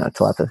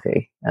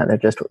 telepathy, they're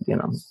just,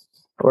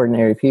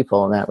 ordinary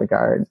people in that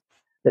regard.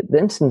 The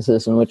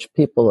instances in which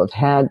people have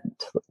had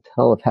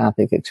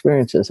telepathic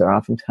experiences are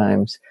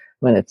oftentimes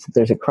when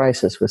there's a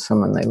crisis with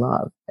someone they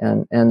love,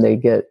 and they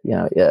get,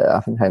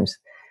 oftentimes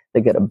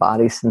they get a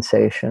body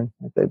sensation.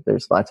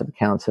 There's lots of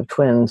accounts of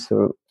twins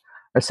who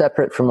are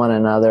separate from one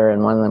another,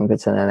 and one of them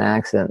gets in an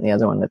accident, and the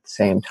other one at the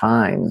same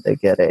time, they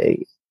get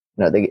they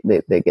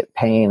get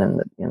pain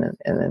in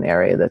an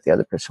area that the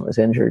other person was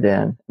injured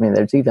in. I mean,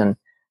 there's even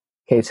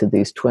case of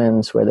these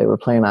twins where they were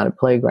playing on a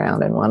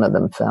playground and one of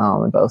them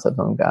fell and both of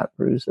them got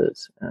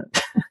bruises.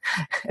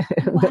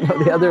 Wow.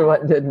 The other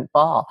one didn't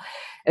fall.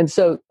 And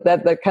so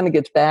that kind of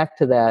gets back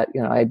to that,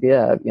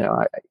 idea of,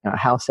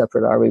 how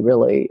separate are we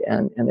really?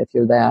 And if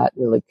you're that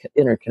really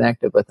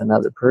interconnected with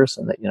another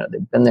person that,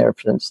 they've been there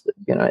since,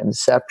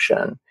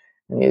 inception,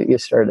 and you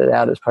started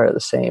out as part of the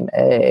same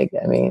egg.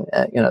 I mean,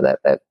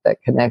 that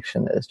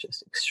connection is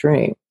just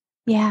extreme.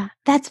 Yeah,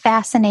 that's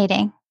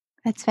fascinating.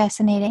 That's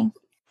fascinating.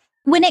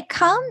 When it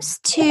comes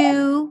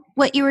to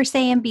what you were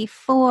saying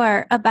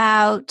before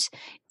about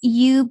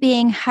you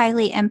being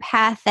highly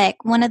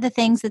empathic, one of the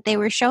things that they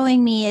were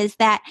showing me is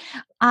that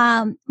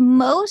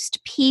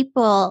most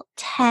people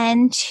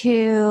tend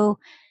to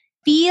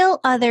feel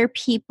other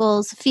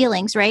people's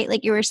feelings, right?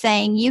 Like you were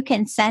saying, you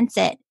can sense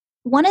it.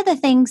 One of the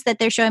things that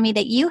they're showing me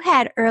that you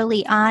had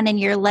early on in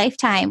your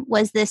lifetime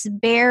was this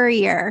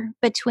barrier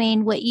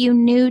between what you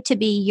knew to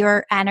be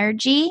your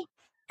energy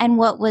and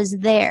what was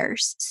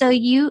theirs. So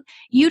you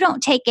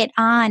don't take it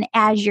on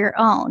as your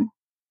own.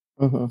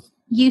 Mm-hmm.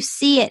 You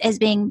see it as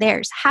being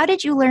theirs. How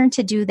did you learn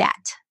to do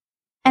that?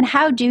 And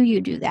how do you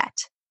do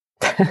that?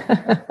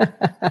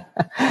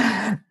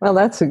 Well,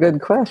 that's a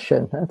good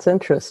question. That's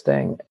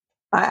interesting.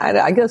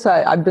 I guess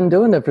I've been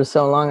doing it for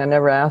so long, I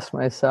never asked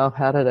myself,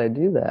 how did I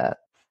do that?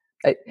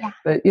 But,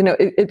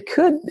 it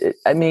could,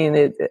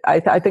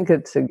 I think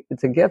it's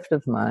a gift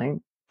of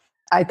mine.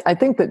 I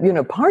think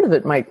that, part of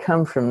it might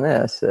come from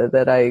this,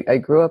 that I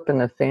grew up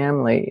in a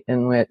family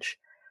in which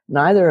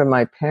neither of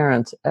my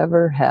parents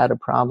ever had a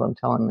problem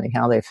telling me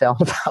how they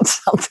felt about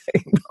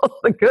something, both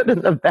the good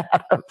and the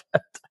bad of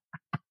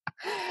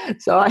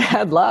it. So I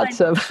had lots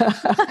of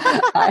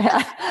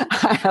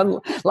I had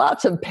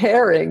lots of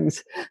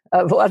pairings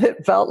of what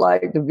it felt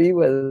like to be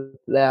with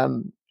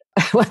them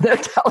when they're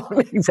telling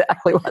me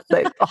exactly what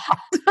they thought.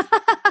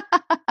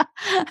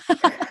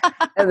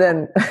 And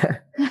then,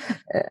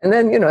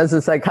 as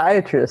a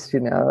psychiatrist,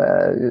 being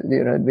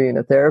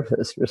a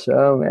therapist for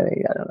so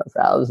many,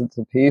 thousands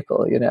of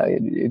people, you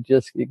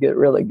get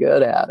really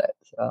good at it.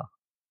 So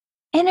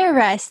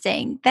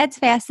interesting. That's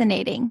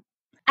fascinating.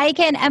 I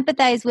can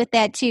empathize with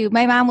that too.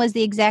 My mom was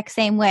the exact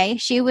same way.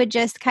 She would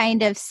just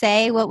kind of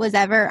say what was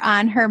ever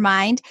on her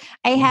mind.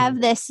 I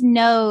have this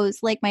nose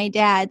like my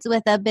dad's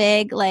with a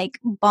big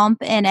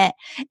bump in it.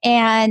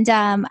 And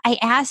I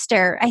asked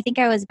her, I think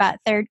I was about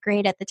third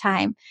grade at the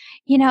time,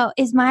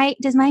 does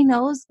my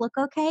nose look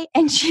okay?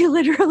 And she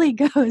literally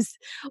goes,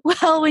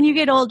 well, when you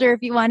get older,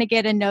 if you want to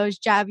get a nose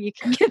job, you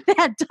can get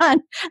that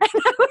done. And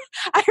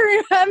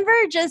I remember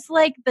just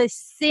the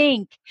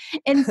sink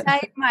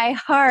inside my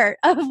heart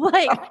of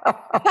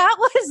that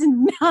was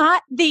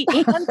not the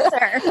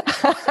answer.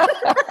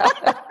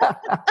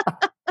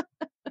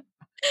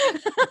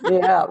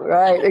 Yeah,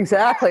 right.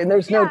 Exactly. And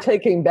there's no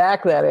taking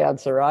back that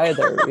answer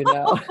either,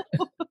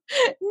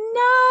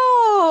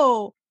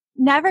 No,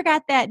 never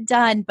got that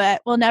done,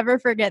 but we'll never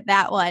forget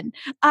that one.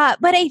 But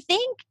I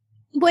think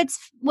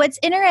what's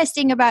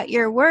interesting about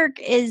your work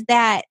is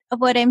that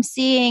what I'm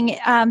seeing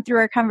through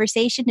our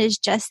conversation is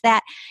just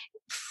that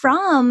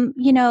from,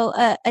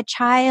 a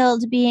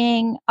child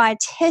being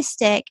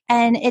autistic,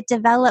 and it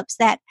develops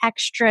that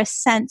extra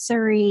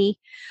sensory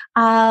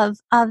of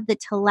the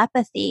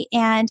telepathy.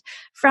 And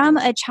from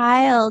a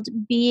child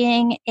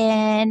being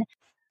in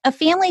a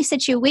family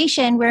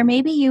situation where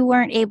maybe you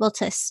weren't able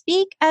to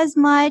speak as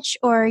much,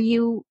 or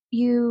you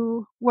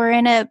were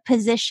in a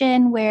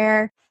position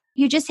where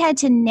you just had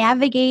to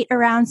navigate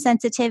around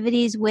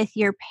sensitivities with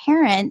your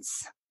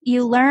parents.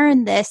 You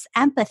learn this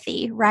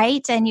empathy,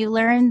 right? And you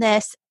learn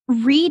this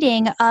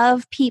reading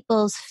of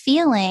people's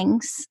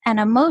feelings and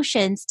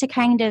emotions to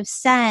kind of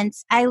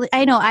sense.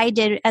 I know I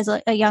did as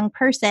a young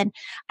person.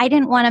 I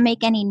didn't want to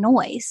make any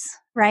noise,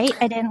 right?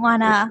 I didn't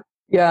want to.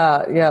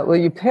 Yeah. Well,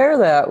 you pair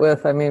that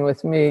with,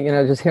 with me,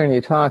 just hearing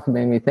you talk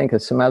made me think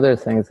of some other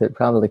things that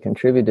probably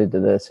contributed to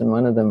this. And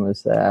one of them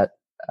was that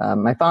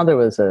my father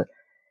was a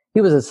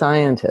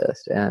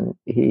scientist, and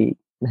he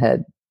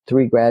had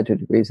 3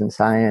 graduate degrees in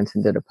science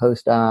and did a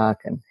postdoc.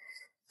 And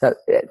so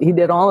he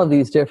did all of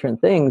these different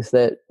things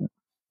that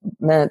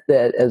meant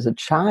that as a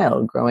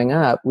child growing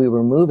up, we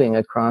were moving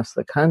across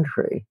the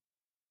country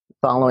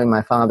following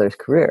my father's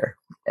career.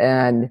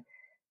 And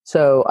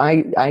so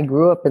I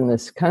grew up in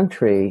this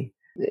country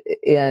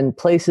in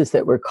places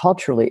that were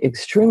culturally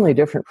extremely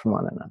different from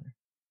one another.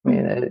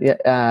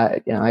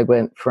 I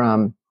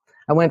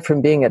went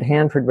from being at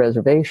Hanford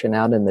Reservation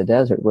out in the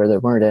desert where there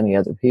weren't any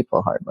other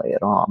people hardly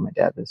at all. My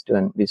dad was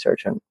doing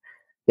research on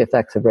the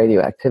effects of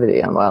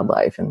radioactivity on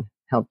wildlife and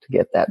helped to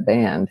get that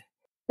banned.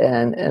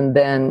 And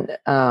then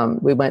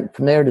we went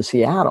from there to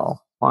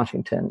Seattle,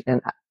 Washington,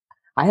 and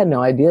I had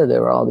no idea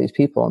there were all these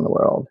people in the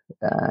world,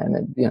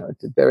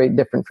 it's very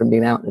different from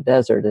being out in the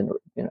desert,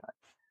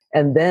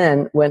 and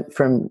then went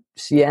from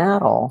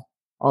Seattle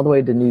all the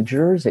way to New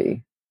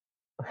Jersey,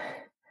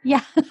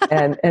 yeah,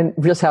 and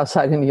just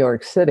outside of New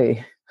York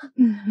City,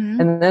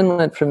 and then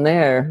went from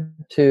there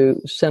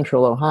to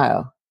Central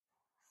Ohio,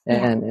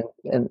 and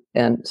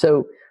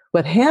so.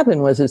 What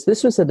happened was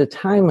this was at a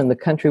time when the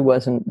country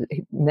wasn't.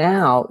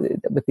 Now,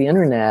 with the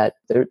internet,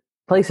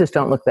 places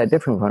don't look that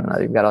different from one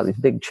another. You've got all these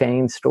big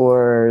chain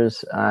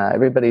stores.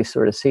 Everybody's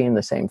sort of seeing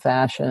the same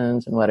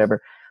fashions and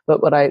whatever.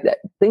 But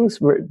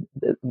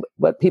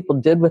what people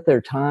did with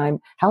their time,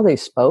 how they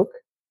spoke,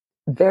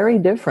 very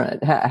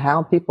different.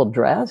 How people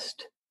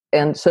dressed.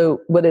 And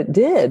so what it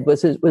did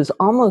was it was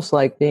almost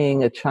like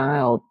being a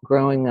child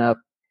growing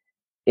up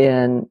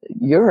in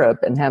Europe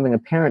and having a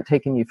parent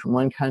taking you from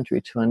one country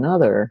to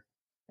another,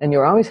 and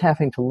you're always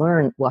having to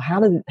learn, well,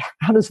 how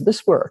does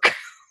this work?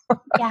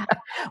 Yeah.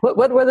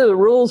 what are the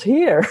rules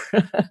here?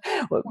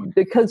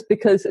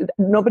 because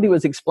nobody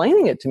was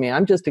explaining it to me.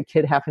 I'm just a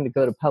kid having to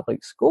go to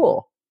public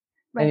school.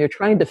 Right. And you're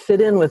trying to fit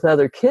in with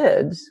other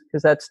kids,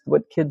 because that's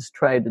what kids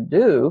try to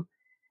do.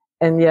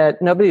 And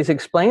yet nobody's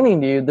explaining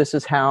to you this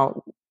is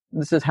how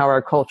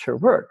our culture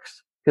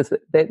works, because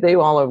they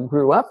all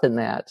grew up in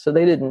that. So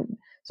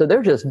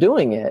they're just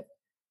doing it.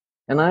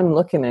 And I'm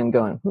looking and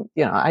going,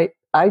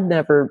 I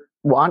never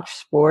watched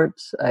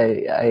sports.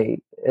 In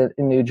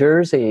New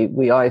Jersey,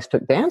 we always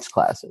took dance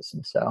classes.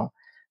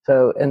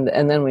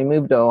 And then we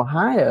moved to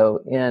Ohio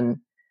in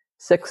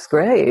 6th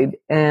grade,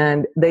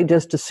 and they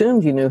just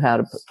assumed you knew how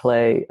to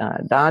play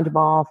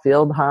dodgeball,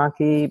 field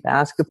hockey,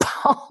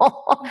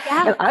 basketball.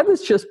 Yeah. And I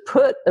was just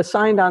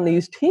assigned on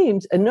these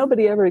teams, and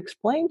nobody ever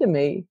explained to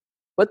me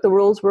what the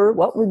rules were,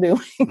 what we're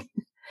doing.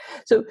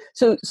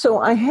 So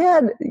I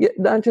had,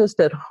 not just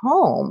at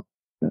home,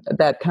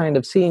 that kind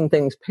of seeing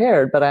things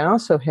paired, but I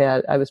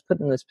was put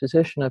in this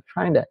position of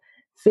trying to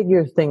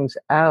figure things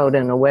out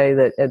in a way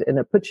and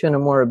it puts you in a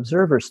more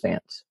observer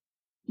stance.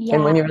 Yeah.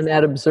 And when you're in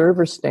that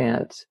observer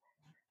stance,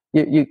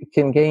 you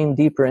can gain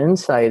deeper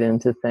insight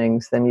into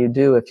things than you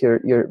do if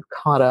you're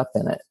caught up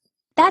in it.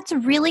 That's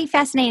really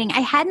fascinating.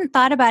 I hadn't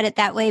thought about it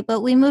that way, but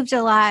we moved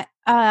a lot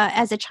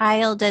as a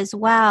child as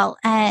well.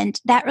 And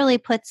that really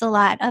puts a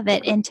lot of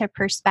it into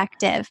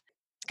perspective.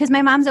 Because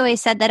my mom's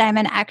always said that I'm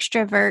an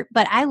extrovert,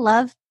 but I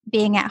love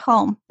being at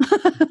home.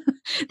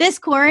 This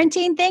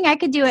quarantine thing, I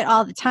could do it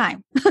all the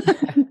time.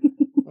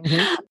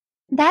 Mm-hmm.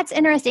 That's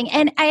interesting.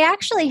 And I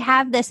actually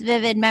have this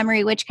vivid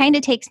memory, which kind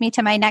of takes me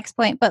to my next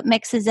point, but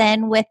mixes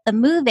in with the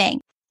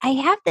moving. I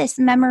have this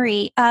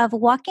memory of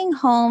walking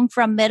home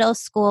from middle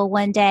school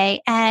one day,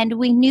 and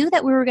we knew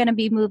that we were going to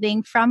be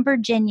moving from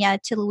Virginia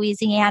to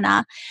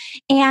Louisiana.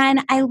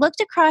 And I looked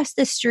across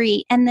the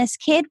street, and this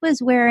kid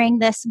was wearing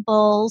this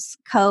Bulls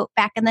coat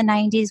back in the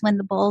 90s when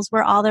the Bulls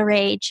were all the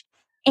rage.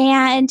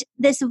 And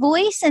this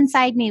voice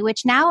inside me,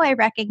 which now I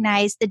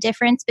recognize the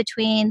difference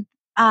between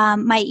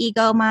my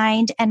ego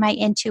mind and my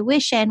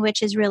intuition,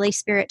 which is really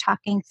spirit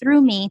talking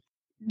through me.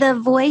 The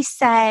voice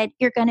said,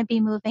 "You're going to be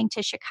moving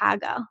to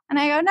Chicago." And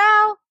I go,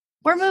 "No,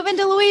 we're moving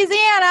to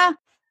Louisiana."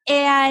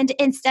 And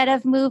instead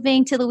of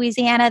moving to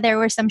Louisiana, there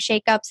were some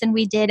shakeups, and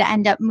we did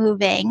end up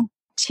moving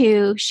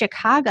to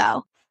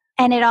Chicago.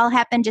 And it all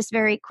happened just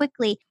very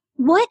quickly.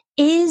 What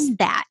is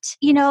that?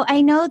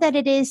 I know that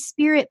it is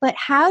spirit, but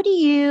how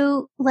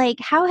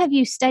have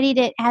you studied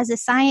it as a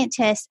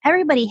scientist?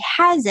 Everybody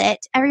has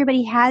it.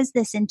 Everybody has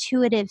this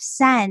intuitive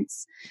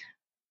sense.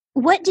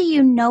 What do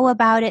you know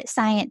about it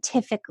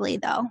scientifically,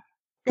 though?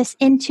 This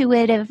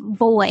intuitive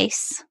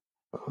voice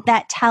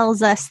that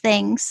tells us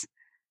things.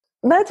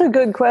 That's a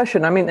good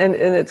question. And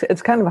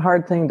it's kind of a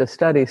hard thing to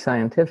study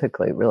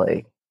scientifically,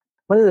 really.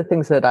 One of the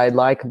things that I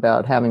like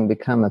about having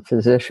become a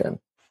physician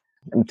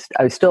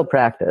I still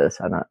practice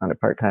on a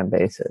part-time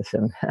basis,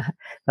 and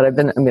but I've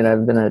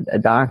been a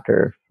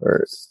doctor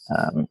for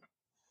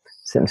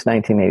since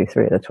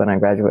 1983. That's when I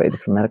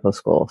graduated from medical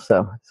school.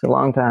 So it's a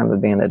long time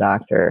of being a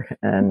doctor.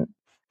 And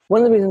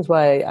one of the reasons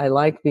why I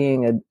like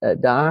being a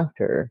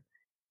doctor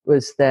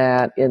was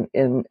that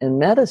in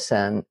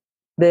medicine,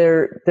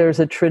 there's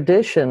a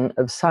tradition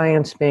of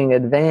science being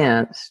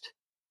advanced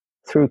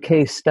through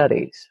case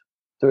studies,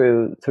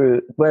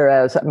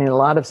 whereas, I mean, a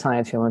lot of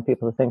science, when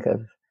people think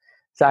of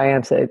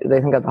science, they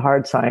think of the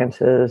hard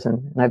sciences,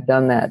 and I've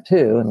done that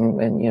too. I mean,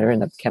 when you're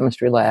in a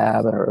chemistry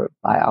lab or a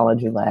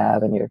biology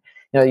lab, and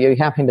you're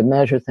having to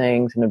measure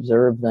things and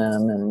observe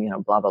them,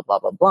 and blah blah blah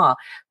blah blah.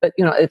 But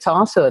it's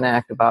also an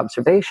act of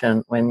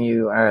observation when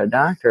you are a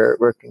doctor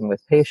working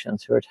with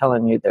patients who are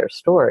telling you their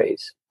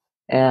stories,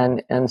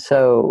 and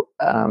so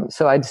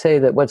I'd say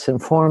that what's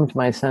informed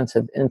my sense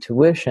of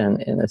intuition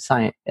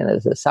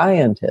as a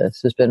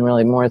scientist has been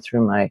really more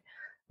through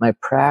my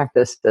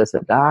practice as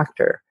a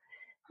doctor.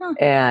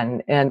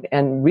 And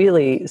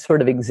really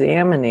sort of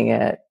examining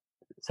it,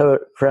 so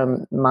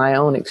from my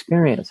own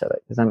experience of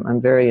it, because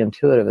I'm very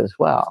intuitive as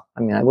well.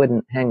 I mean, I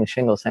wouldn't hang a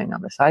shingle saying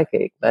I'm a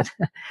psychic, but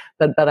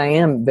I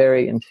am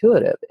very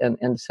intuitive,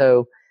 and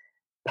so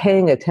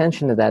paying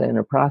attention to that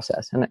inner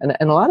process, and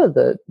a lot of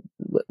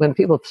when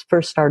people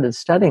first started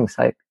studying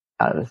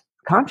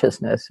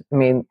consciousness, I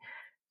mean,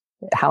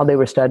 how they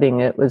were studying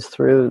it was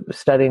through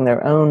studying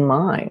their own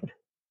mind.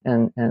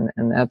 And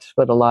that's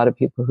what a lot of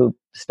people who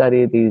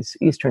study these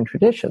Eastern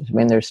traditions, I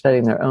mean, they're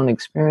studying their own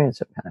experience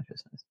of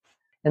consciousness.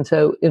 And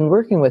so in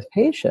working with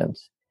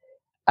patients,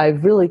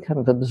 I've really kind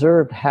of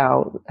observed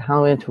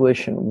how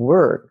intuition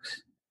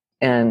works.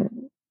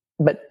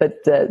 But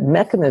the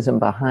mechanism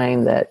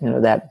behind that,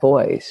 that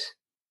voice,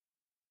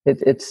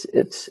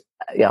 it's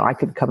I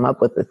could come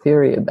up with a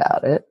theory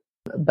about it,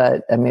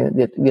 but I mean,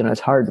 it's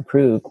hard to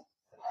prove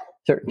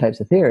certain types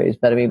of theories.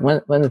 But I mean,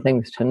 one of the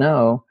things to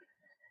know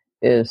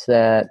is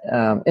that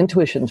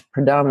intuition is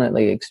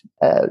predominantly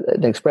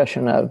an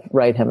expression of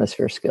right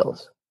hemisphere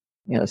skills.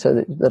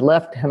 So the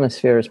left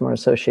hemisphere is more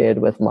associated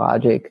with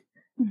logic,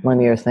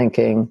 linear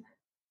thinking,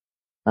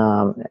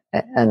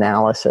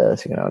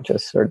 analysis.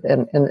 Just sort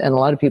of, and a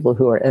lot of people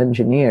who are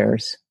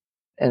engineers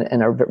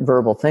and are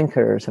verbal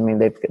thinkers. I mean,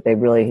 they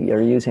really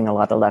are using a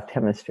lot of left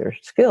hemisphere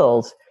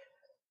skills.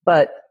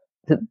 But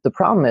the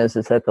problem is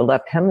that the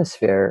left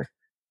hemisphere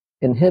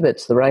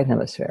inhibits the right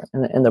hemisphere.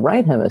 And the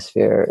right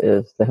hemisphere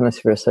is the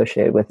hemisphere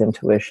associated with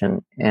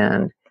intuition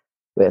and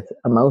with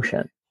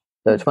emotion.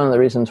 So it's one of the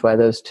reasons why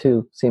those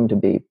two seem to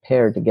be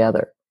paired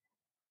together.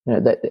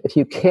 That if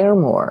you care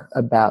more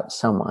about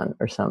someone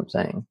or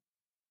something,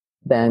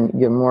 then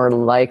you're more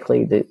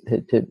likely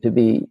to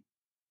be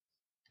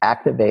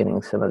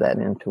activating some of that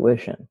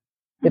intuition.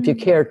 Mm-hmm. If you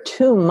care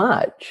too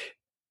much,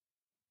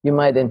 you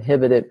might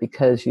inhibit it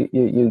because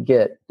you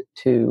get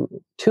too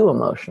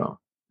emotional.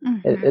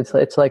 Mm-hmm.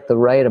 It's like the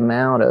right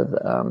amount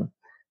of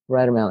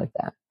like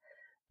that.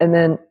 And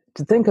then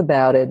to think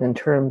about it in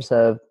terms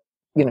of,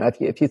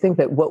 if you think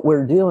that what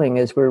we're doing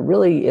is we're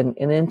really in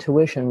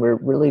intuition, we're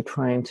really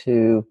trying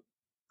to,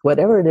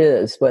 whatever it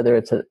is, whether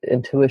it's an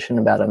intuition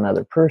about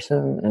another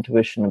person,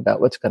 intuition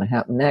about what's going to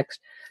happen next.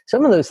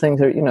 Some of those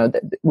things are,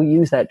 we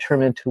use that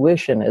term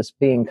intuition as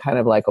being kind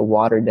of like a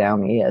watered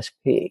down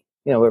ESP.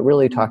 We're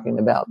really talking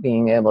about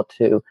being able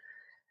to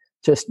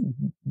just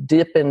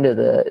dip into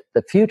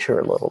the future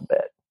a little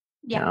bit,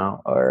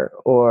 or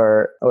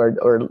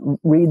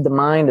read the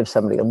mind of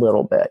somebody a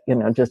little bit,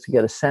 just to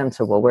get a sense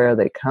of, where are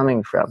they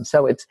coming from?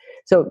 So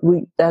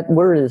that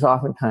word is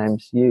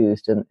oftentimes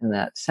used in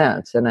that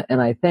sense. And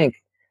I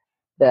think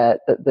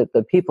that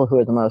the people who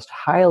are the most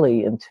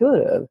highly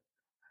intuitive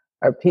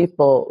are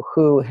people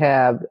who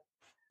have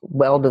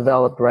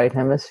well-developed right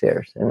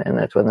hemispheres. And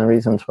that's one of the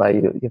reasons why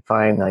you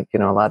find, a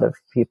lot of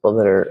people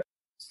that are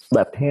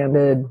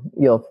left-handed,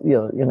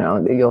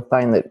 you'll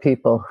find that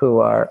people who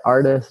are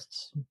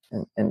artists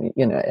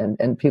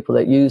and people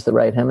that use the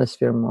right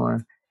hemisphere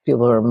more,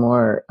 people who are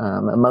more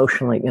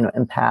emotionally,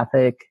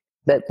 empathic,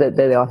 that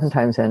they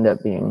oftentimes end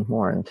up being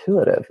more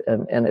intuitive.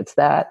 And it's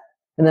that.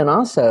 And then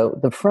also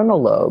the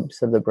frontal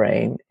lobes of the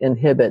brain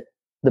inhibit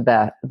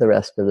the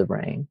rest of the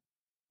brain.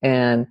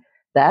 And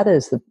that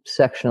is the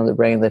section of the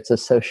brain that's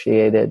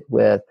associated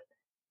with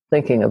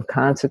thinking of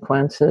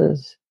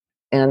consequences.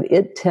 And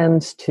it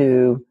tends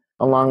to,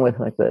 along with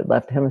the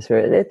left hemisphere,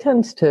 it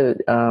tends to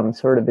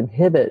sort of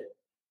inhibit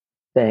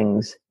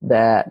things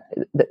that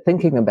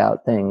thinking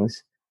about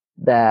things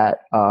that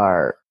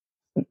are,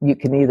 you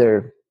can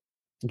either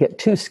get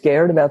too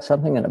scared about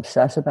something and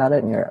obsess about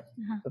it and your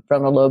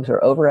frontal lobes are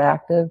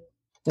overactive,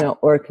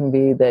 or it can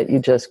be that you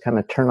just kind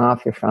of turn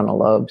off your frontal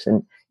lobes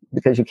and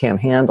because you can't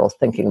handle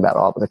thinking about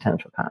all the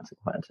potential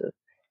consequences.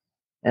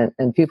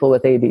 And people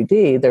with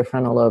ADD, their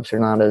frontal lobes are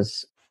not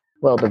as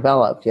well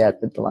developed yet,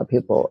 but a lot of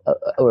people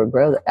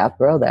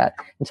outgrow that.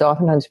 And so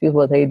oftentimes people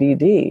with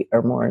ADD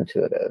are more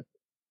intuitive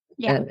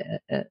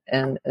Yeah.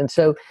 And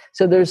so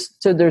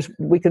there's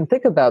we can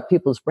think about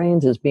people's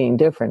brains as being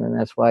different, and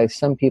that's why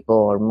some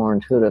people are more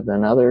intuitive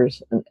than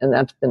others, and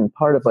that's been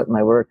part of what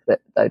my work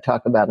that I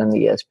talk about in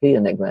the ESP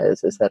Enigma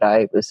is that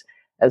I was,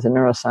 as a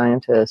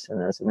neuroscientist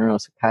and as a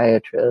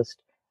neuropsychiatrist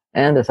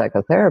and a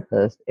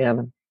psychotherapist and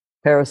a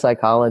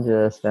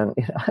parapsychologist and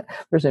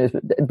person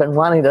who's been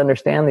wanting to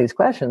understand these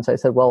questions, I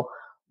said, well,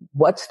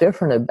 what's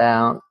different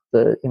about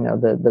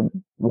the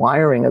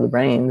wiring of the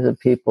brains of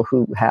people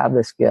who have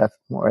this gift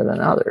more than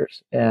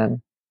others,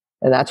 and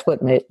that's what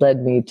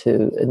led me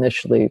to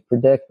initially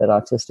predict that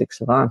autistic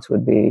savants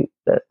would be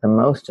the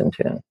most in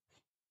tune.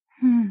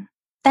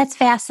 That's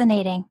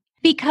fascinating,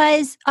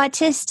 because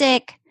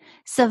autistic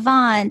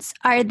savants,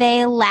 are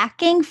they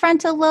lacking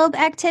frontal lobe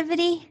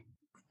activity?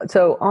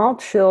 So all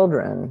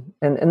children,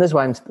 and this is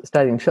why I'm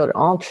studying children.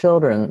 All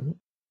children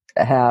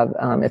have,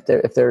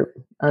 if they're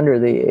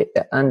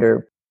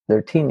under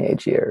their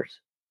teenage years,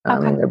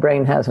 and their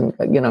brain hasn't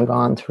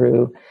gone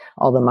through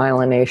all the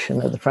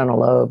myelination of the frontal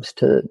lobes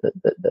to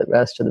the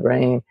rest of the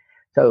brain.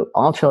 So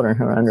all children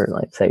who are under,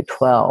 like, say,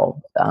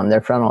 12,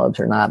 their frontal lobes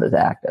are not as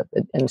active,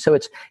 and so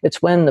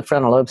it's when the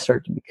frontal lobes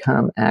start to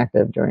become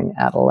active during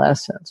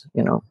adolescence.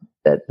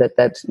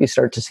 That's you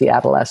start to see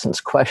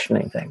adolescents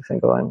questioning things and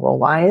going, well,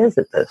 why is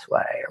it this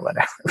way or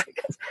whatever?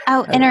 Because,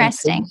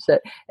 interesting.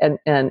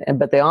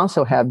 But they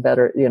also have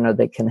better,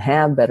 they can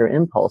have better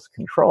impulse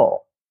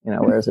control.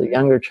 Whereas a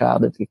younger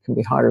child, it can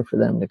be harder for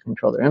them to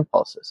control their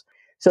impulses.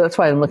 So that's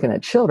why I'm looking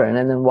at children.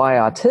 And then why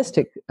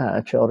autistic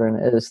children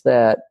is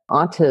that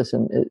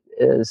autism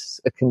is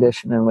a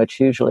condition in which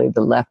usually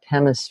the left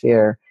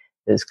hemisphere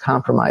is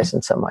compromised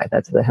in some way.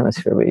 That's the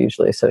hemisphere we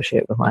usually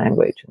associate with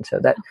language. And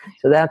so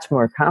that's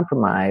more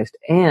compromised.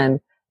 And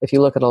if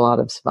you look at a lot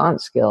of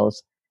savant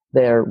skills,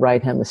 they're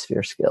right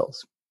hemisphere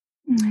skills.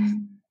 Mm-hmm.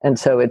 And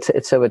so it's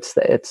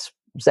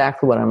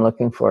exactly what I'm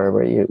looking for,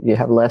 where you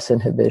have less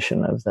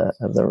inhibition of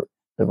the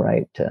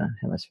right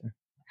hemisphere.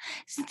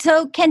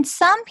 So can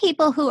some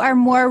people who are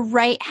more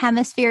right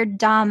hemisphere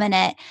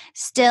dominant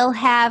still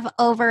have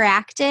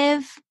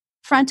overactive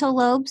frontal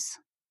lobes?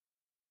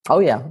 Oh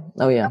yeah.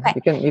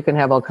 Okay. You can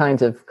have all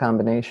kinds of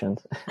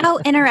combinations. Oh,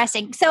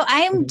 interesting. So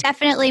I am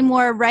definitely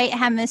more right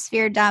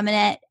hemisphere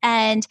dominant,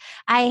 and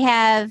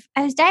I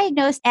was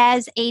diagnosed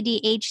as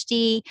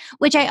ADHD,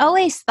 which I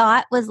always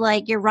thought was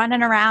like you're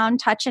running around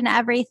touching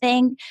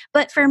everything.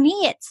 But for me,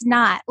 it's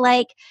not.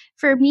 Like,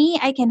 for me,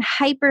 I can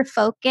hyper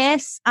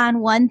focus on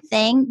one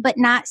thing, but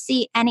not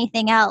see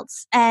anything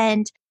else,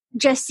 and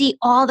just see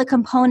all the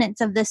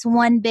components of this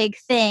one big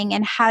thing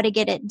and how to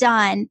get it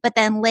done, but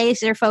then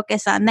laser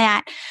focus on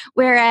that.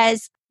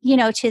 Whereas,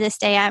 to this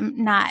day,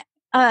 I'm not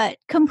a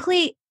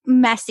complete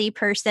messy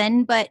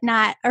person, but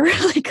not a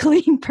really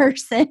clean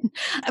person.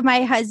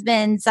 My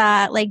husband's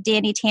like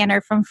Danny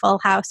Tanner from Full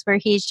House, where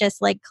he's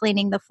just like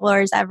cleaning the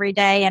floors every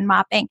day and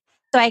mopping.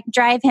 So I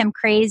drive him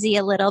crazy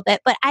a little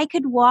bit, but I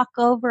could walk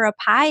over a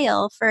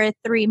pile for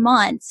 3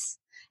 months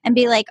and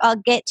be like, I'll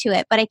get to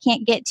it, but I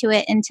can't get to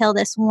it until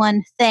this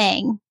one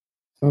thing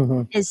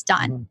is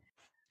done. Mm-hmm.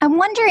 I'm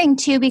wondering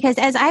too, because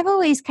as I've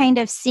always kind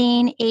of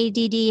seen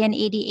ADD and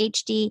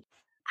ADHD,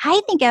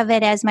 I think of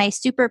it as my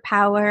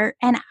superpower.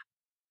 And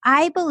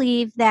I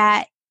believe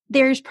that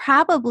there's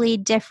probably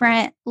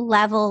different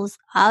levels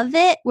of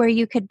it where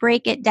you could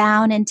break it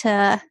down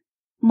into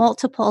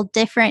multiple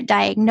different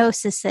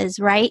diagnoses,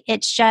 right?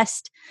 It's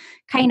just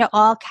kind of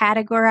all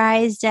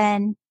categorized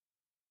and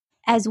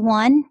as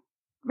one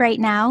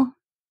right now.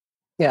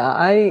 Yeah,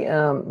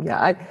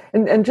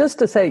 and just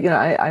to say,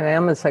 I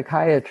am a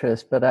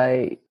psychiatrist, but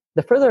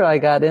the further I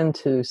got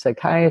into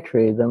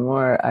psychiatry, the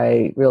more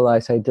I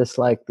realized I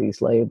dislike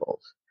these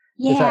labels.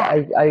 Yeah,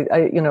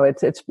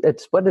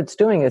 it's what it's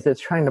doing is it's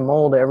trying to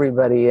mold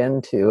everybody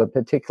into a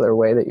particular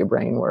way that your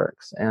brain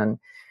works, and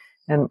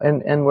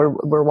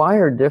we're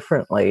wired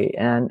differently,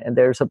 and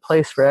there's a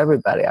place for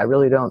everybody. I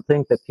really don't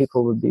think that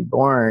people would be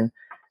born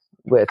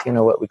with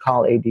what we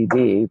call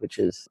ADD, which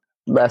is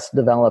less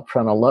developed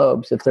frontal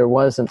lobes, if there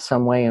wasn't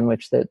some way in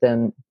which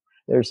then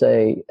there's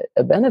a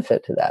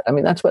benefit to that. I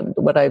mean, that's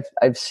what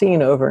I've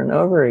seen over and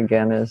over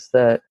again is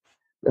that,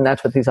 and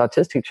that's what these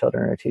autistic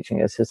children are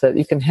teaching us, is that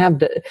you can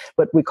have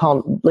what we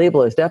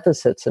label as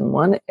deficits in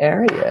one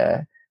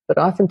area, but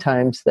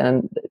oftentimes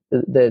then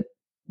the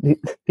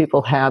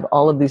people have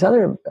all of these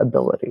other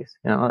abilities.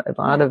 There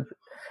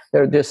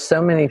are just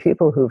so many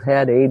people who've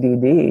had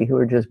ADD who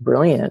are just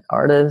brilliant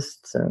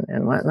artists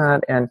and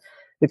whatnot, and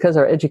because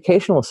our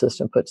educational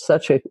system puts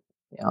such a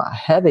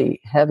heavy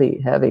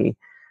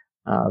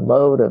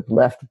load of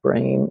left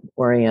brain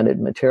oriented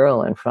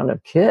material in front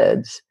of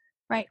kids,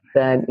 right?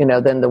 Then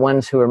the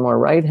ones who are more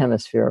right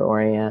hemisphere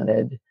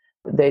oriented,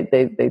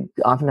 they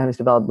oftentimes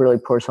develop really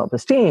poor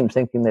self-esteem,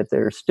 thinking that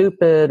they're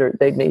stupid, or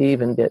they may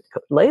even get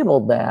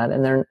labeled that.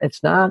 And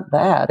it's not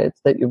that; it's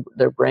that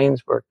their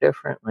brains work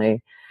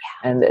differently.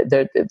 Yeah. And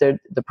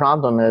the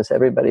problem is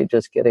everybody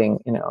just getting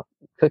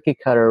cookie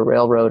cutter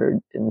railroaded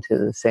into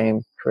the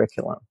same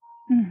curriculum.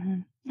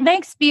 Mm-hmm.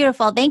 That's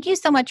beautiful. Thank you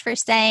so much for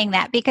saying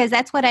that, because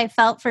that's what I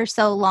felt for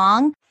so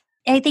long.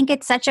 I think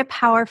it's such a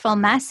powerful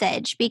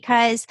message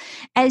because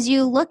as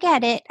you look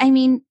at it, I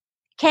mean,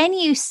 can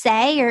you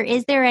say, or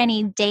is there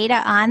any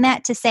data on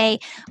that to say,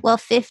 well,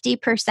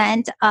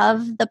 50%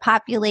 of the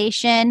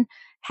population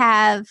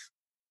have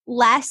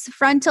less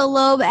frontal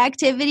lobe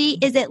activity?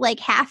 Is it like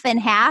half and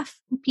half?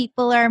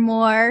 People are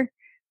more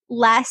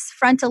less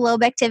frontal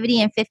lobe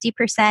activity and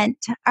 50%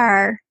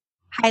 are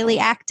highly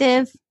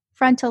active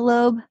frontal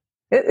lobe?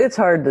 It's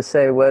hard to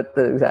say what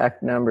the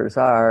exact numbers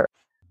are.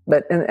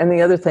 But and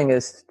the other thing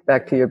is,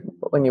 back to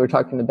when you were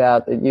talking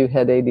about that you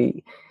had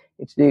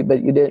ADHD,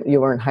 but you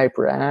weren't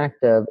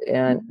hyperactive,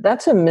 and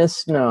that's a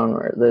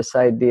misnomer. This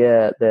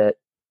idea that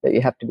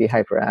you have to be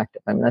hyperactive.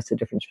 I mean, that's the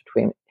difference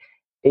between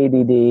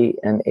ADD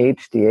and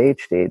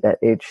HDHD. That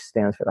H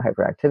stands for the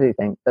hyperactivity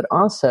thing. But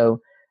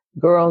also,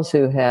 girls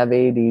who have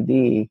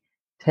ADD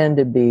tend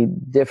to be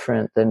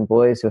different than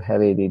boys who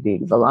have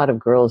ADD. A lot of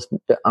girls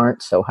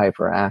aren't so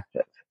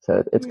hyperactive.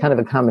 So it's kind of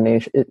a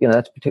combination.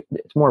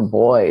 It's more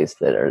boys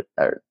that are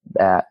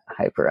that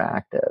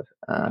hyperactive.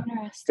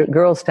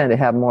 Girls tend to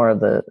have more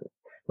of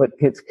what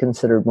gets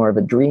considered more of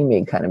a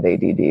dreamy kind of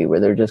ADD, where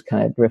they're just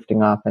kind of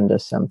drifting off into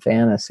some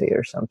fantasy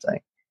or something.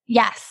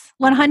 Yes,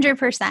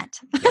 100%.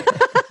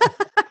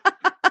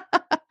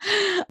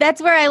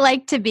 That's where I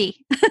like to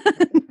be.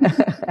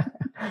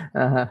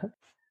 Uh-huh.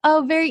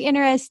 Oh, very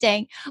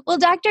interesting. Well,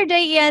 Dr.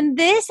 Diane,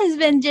 this has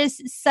been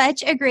just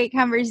such a great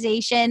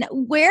conversation.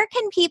 Where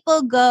can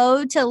people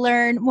go to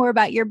learn more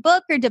about your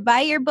book or to buy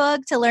your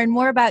book, to learn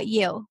more about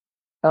you?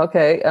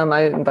 Okay.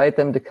 I invite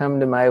them to come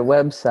to my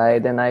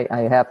website, and I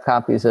have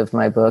copies of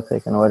my book. They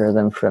can order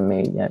them from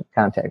me,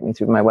 contact me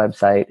through my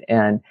website.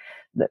 And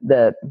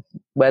the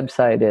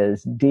website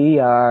is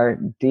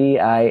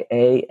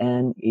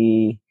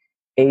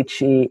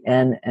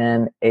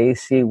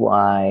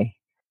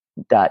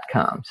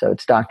DrDianeHennacy.com. So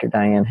it's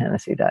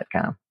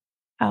DrDianeHennessy.com.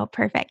 Oh,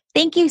 perfect.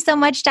 Thank you so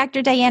much,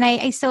 Dr. Diane.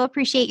 I so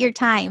appreciate your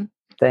time.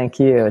 Thank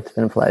you. It's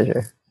been a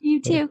pleasure.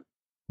 You too.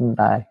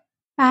 Bye.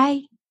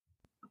 Bye.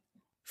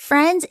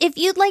 Friends, if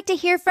you'd like to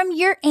hear from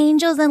your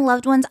angels and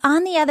loved ones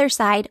on the other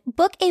side,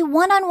 book a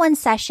one-on-one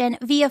session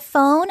via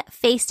phone,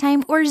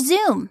 FaceTime, or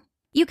Zoom.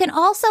 You can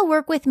also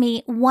work with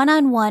me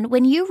one-on-one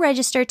when you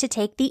register to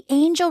take the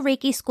Angel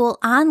Reiki School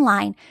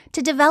online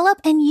to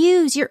develop and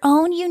use your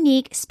own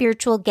unique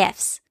spiritual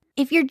gifts.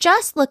 If you're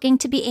just looking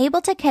to be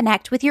able to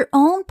connect with your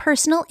own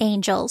personal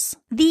angels,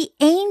 the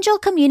Angel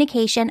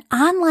Communication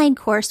online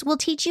course will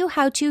teach you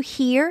how to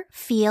hear,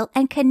 feel,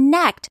 and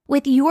connect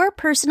with your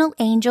personal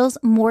angels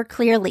more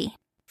clearly.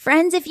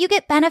 Friends, if you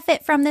get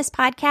benefit from this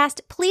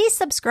podcast, please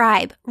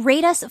subscribe,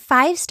 rate us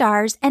 5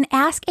 stars, and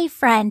ask a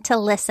friend to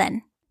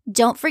listen.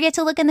 Don't forget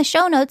to look in the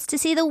show notes to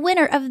see the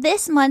winner of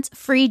this month's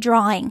free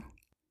drawing.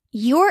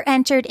 You're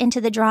entered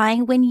into the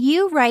drawing when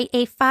you write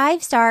a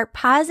 5-star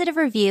positive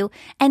review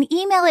and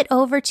email it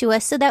over to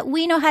us so that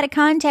we know how to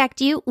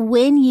contact you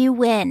when you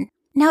win.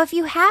 Now, if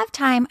you have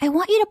time, I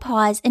want you to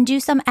pause and do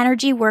some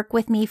energy work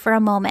with me for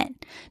a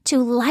moment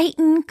to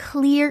lighten,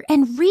 clear,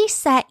 and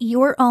reset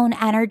your own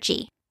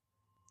energy.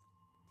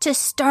 To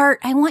start,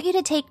 I want you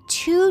to take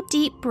 2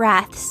 deep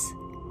breaths.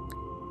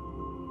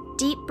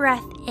 Deep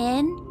breath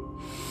in.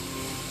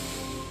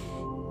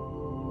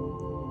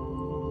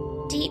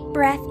 Deep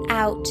breath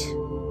out.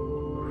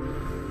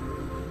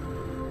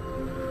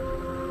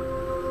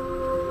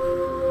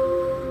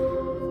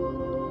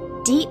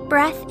 Deep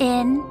breath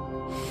in.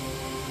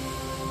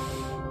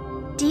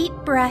 Deep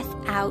breath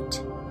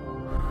out.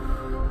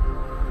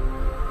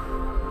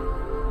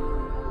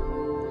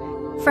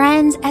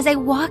 Friends, as I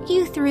walk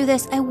you through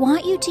this, I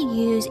want you to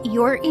use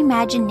your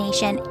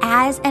imagination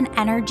as an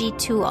energy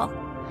tool.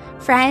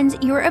 Friends,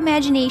 your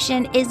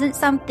imagination isn't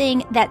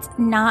something that's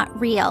not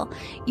real.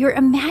 Your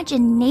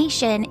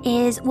imagination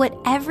is what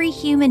every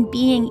human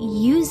being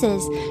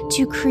uses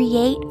to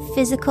create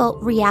physical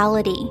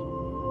reality.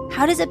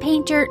 How does a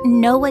painter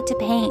know what to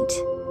paint?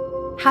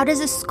 How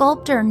does a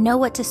sculptor know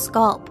what to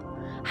sculpt?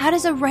 How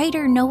does a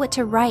writer know what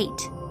to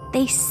write?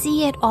 They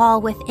see it all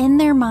within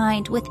their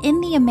mind,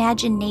 within the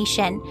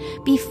imagination,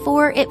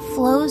 before it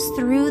flows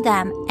through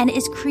them and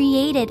is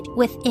created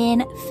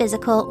within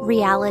physical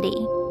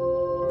reality.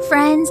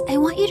 Friends, I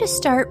want you to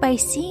start by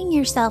seeing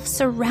yourself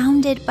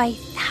surrounded by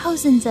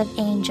thousands of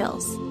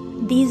angels.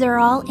 These are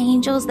all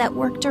angels that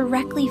work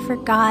directly for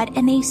God,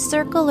 and they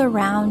circle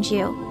around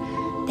you.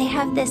 They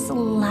have this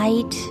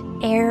light,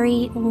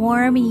 airy,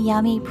 warm,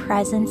 yummy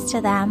presence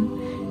to them.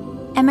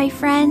 And my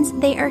friends,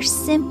 they are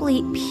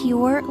simply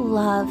pure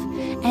love,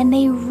 and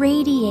they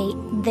radiate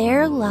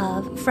their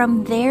love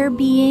from their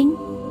being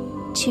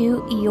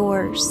to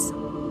yours.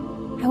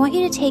 I want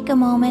you to take a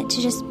moment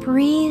to just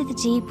breathe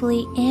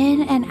deeply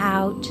in and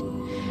out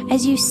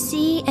as you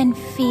see and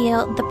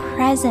feel the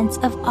presence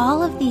of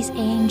all of these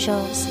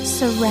angels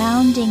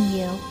surrounding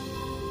you,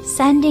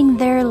 sending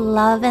their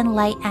love and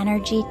light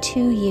energy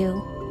to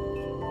you.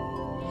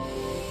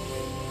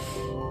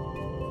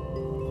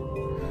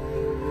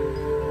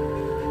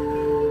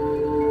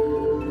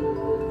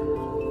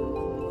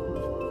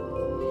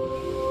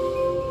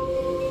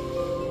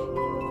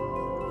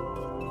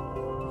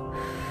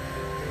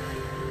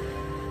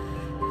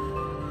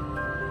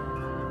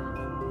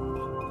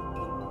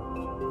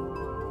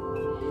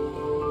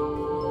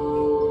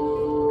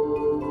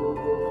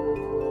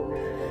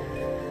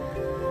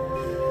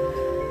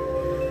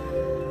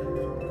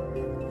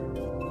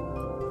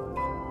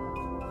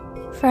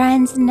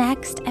 Friends,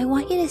 next, I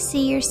want you to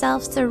see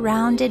yourself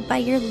surrounded by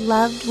your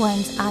loved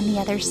ones on the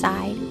other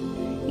side.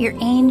 Your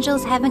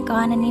angels haven't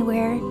gone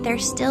anywhere. They're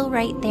still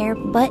right there,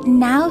 but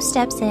now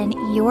steps in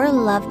your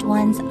loved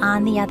ones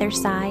on the other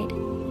side.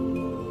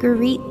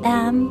 Greet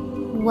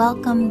them,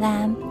 welcome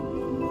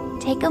them.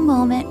 Take a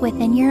moment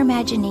within your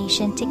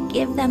imagination to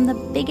give them the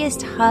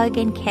biggest hug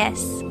and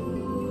kiss.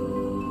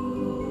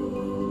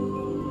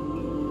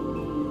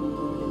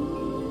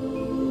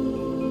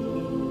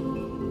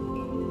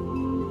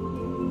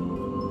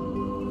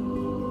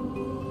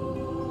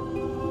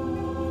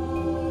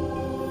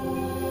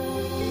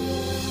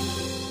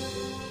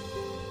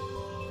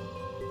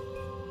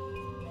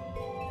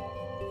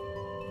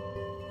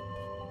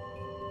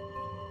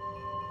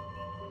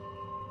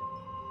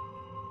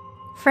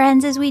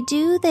 Friends, as we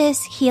do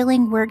this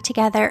healing work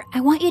together,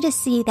 I want you to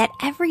see that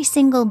every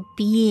single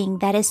being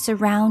that is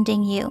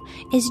surrounding you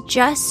is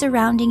just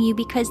surrounding you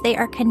because they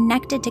are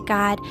connected to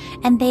God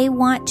and they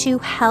want to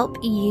help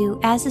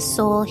you as a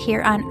soul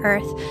here on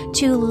earth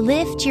to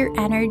lift your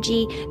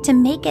energy, to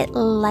make it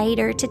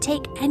lighter, to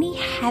take any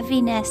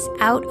heaviness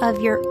out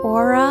of your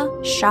aura,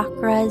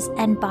 chakras,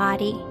 and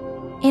body.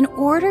 In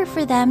order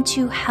for them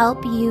to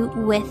help you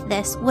with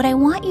this, what I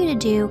want you to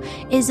do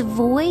is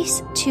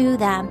voice to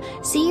them,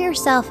 see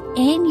yourself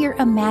in your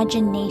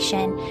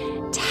imagination,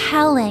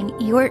 telling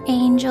your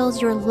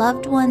angels, your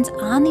loved ones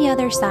on the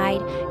other side,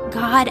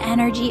 God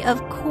energy,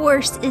 of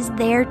course, is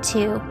there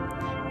too.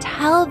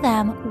 Tell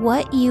them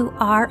what you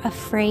are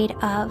afraid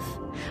of.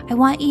 I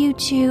want you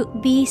to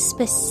be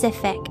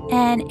specific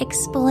and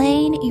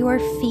explain your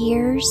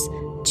fears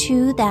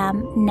to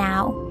them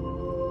now.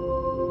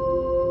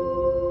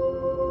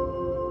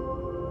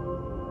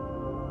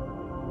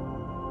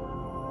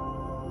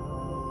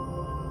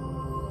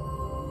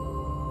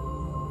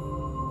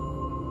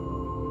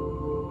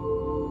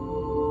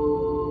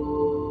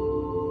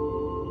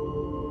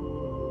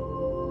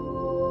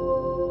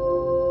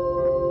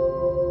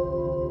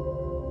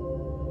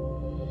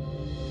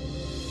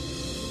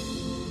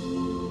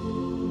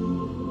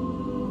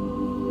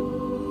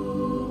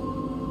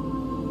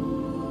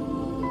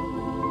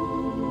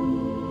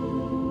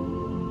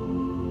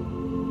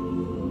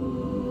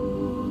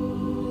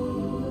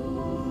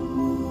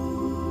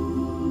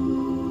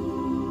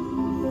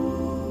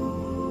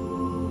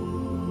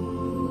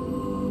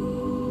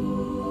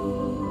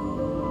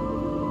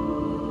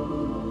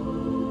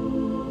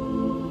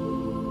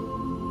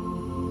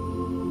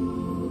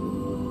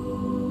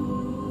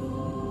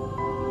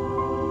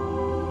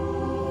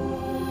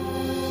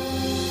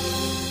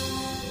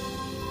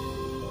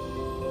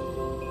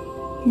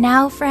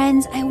 Now,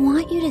 friends, I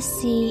want you to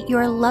see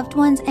your loved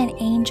ones and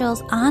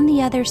angels on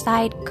the other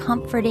side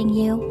comforting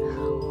you,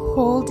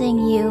 holding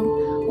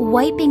you,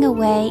 wiping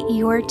away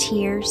your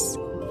tears.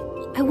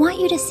 I want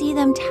you to see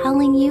them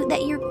telling you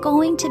that you're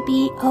going to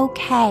be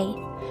okay.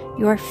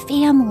 Your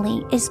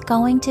family is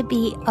going to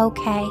be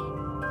okay.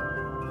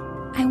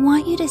 I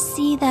want you to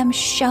see them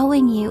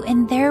showing you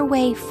in their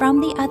way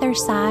from the other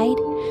side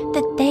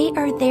that they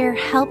are there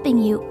helping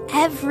you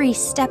every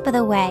step of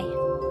the way,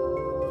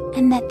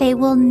 and that they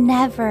will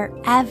never,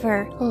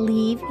 ever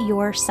leave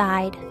your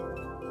side.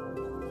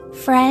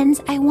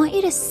 Friends, I want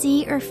you to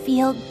see or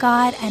feel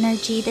God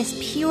energy,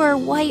 this pure,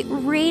 white,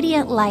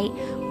 radiant light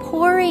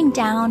pouring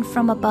down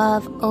from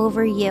above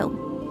over you.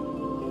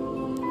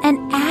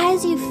 And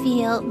as you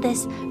feel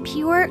this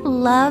pure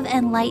love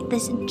and light,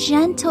 this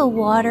gentle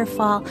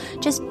waterfall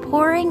just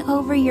pouring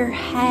over your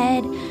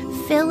head,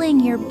 filling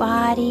your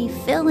body,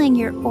 filling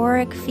your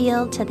auric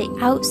field to the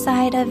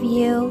outside of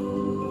you,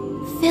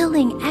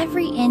 filling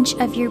every inch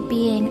of your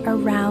being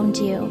around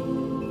you.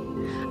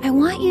 I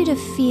want you to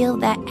feel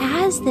that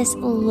as this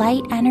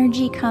light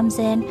energy comes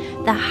in,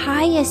 the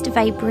highest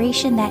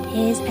vibration that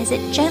is, as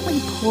it gently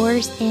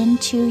pours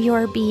into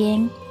your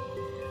being,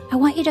 I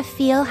want you to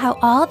feel how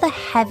all the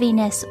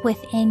heaviness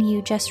within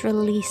you just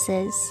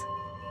releases.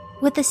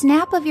 With the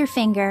snap of your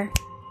finger,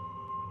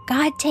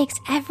 God takes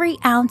every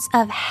ounce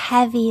of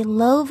heavy,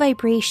 low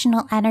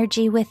vibrational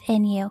energy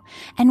within you,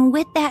 and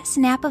with that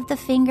snap of the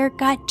finger,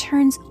 God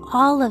turns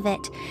all of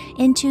it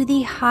into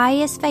the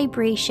highest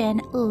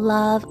vibration,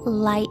 love,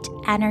 light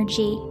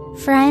energy.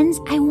 Friends,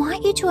 I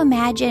want you to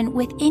imagine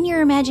within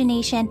your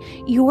imagination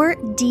your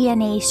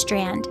DNA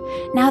strand.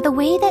 Now, the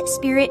way that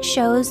Spirit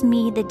shows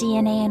me the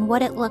DNA and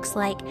what it looks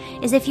like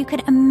is if you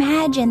could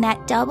imagine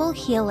that double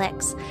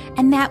helix,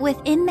 and that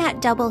within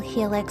that double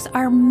helix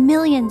are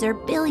millions or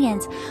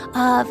billions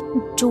of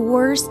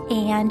doors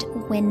and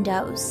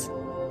windows.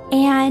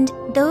 And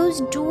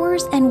those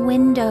doors and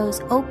windows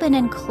open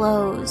and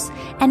close.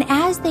 And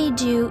as they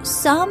do,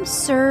 some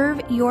serve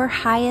your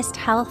highest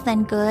health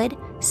and good,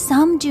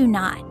 some do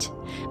not.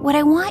 What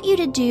I want you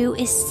to do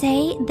is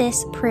say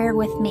this prayer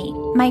with me.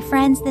 My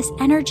friends, this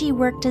energy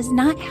work does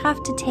not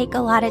have to take a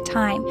lot of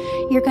time.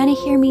 You're going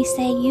to hear me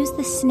say, use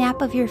the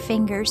snap of your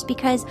fingers,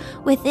 because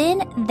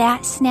within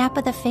that snap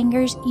of the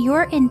fingers,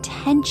 your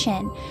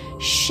intention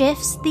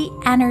shifts the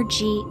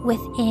energy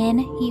within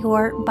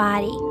your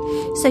body.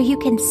 So you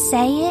can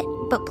say it,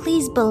 but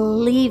please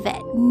believe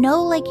it.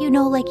 Know like you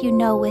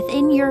know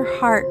within your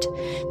heart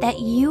that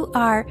you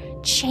are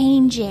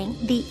changing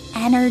the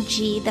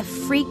energy, the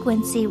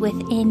frequency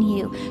within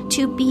you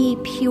to be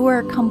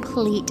pure,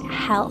 complete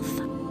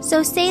health.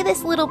 So say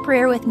this little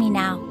prayer with me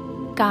now.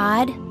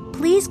 God,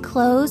 please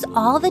close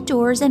all the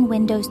doors and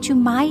windows to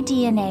my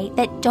DNA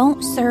that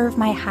don't serve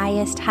my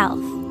highest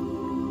health.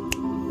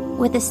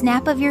 With a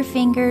snap of your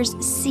fingers,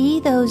 see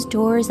those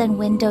doors and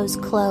windows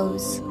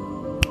close.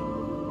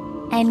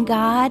 And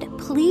God,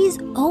 please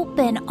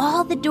open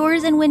all the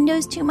doors and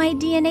windows to my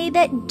DNA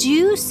that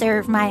do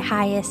serve my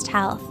highest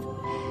health.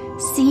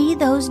 See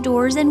those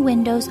doors and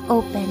windows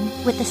open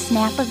with the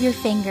snap of your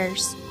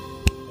fingers.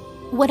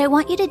 What I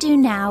want you to do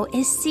now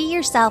is see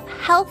yourself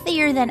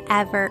healthier than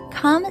ever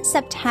come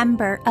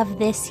September of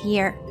this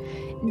year.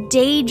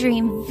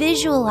 Daydream,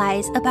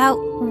 visualize about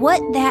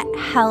what that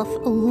health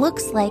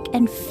looks like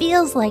and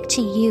feels like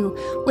to you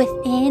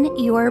within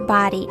your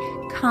body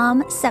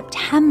come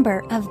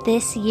September of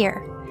this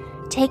year.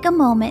 Take a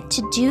moment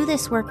to do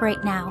this work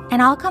right now, and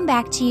I'll come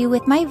back to you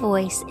with my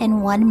voice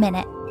in 1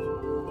 minute.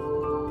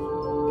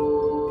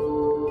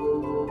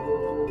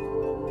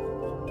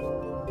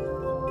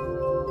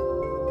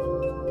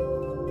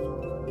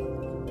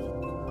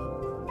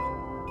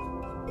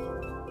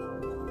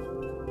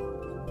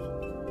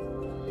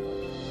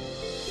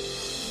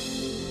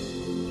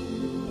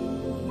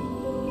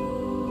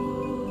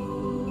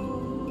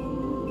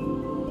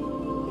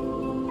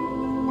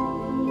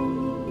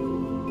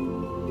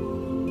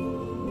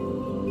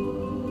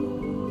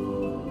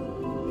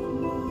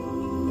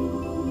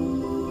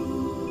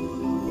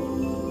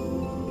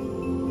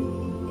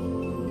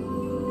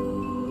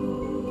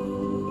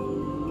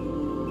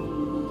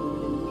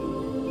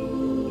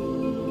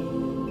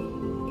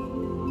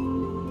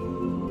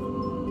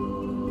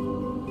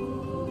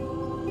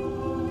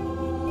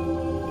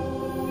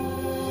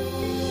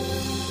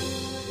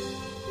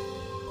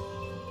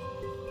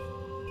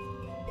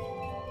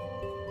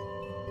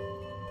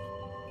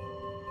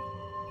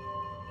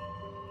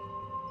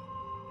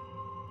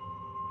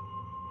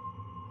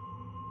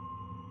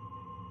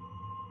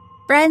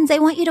 Friends, I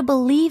want you to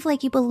believe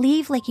like you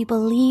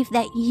believe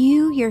that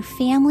you, your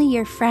family,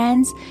 your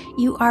friends,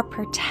 you are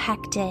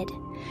protected.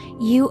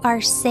 You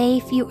are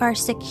safe. You are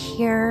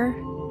secure.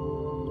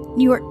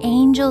 Your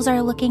angels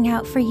are looking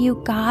out for you.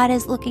 God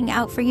is looking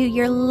out for you.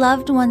 Your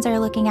loved ones are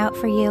looking out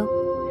for you.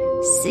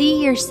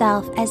 See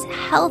yourself as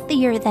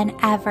healthier than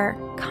ever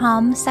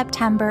come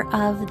September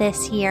of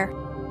this year.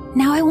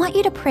 Now I want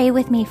you to pray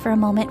with me for a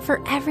moment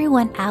for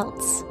everyone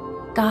else.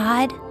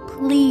 God,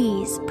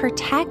 please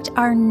protect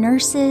our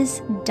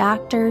nurses,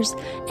 doctors,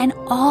 and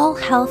all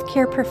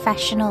healthcare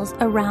professionals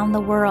around the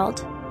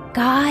world.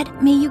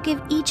 God, may you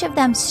give each of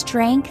them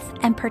strength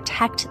and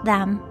protect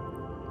them.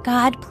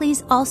 God,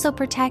 please also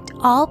protect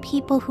all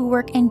people who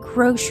work in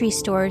grocery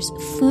stores,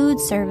 food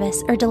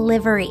service, or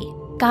delivery.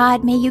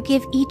 God, may you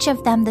give each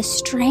of them the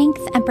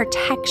strength and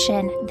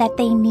protection that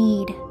they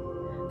need.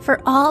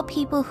 For all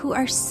people who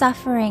are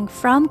suffering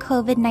from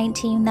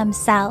COVID-19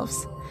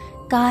 themselves,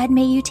 God,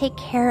 may you take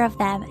care of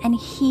them and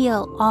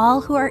heal all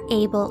who are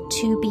able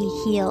to be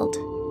healed.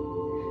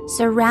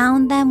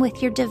 Surround them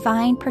with your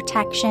divine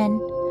protection,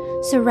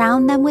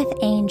 surround them with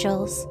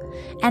angels,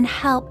 and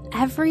help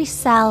every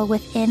cell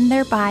within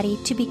their body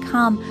to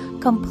become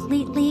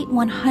completely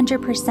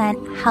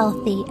 100%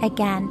 healthy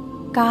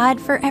again. God,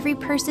 for every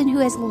person who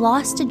has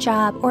lost a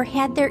job or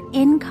had their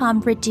income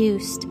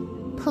reduced,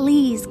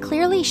 please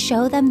clearly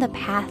show them the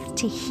path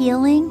to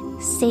healing,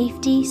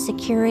 safety,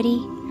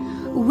 security.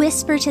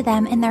 Whisper to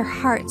them in their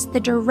hearts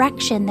the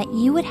direction that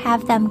you would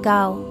have them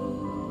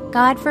go.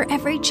 God, for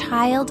every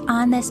child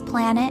on this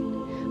planet,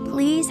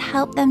 please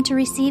help them to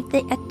receive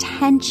the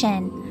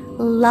attention,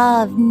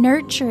 love,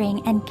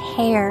 nurturing, and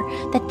care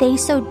that they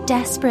so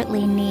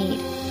desperately need.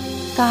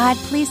 God,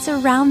 please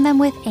surround them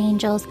with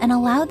angels and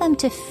allow them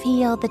to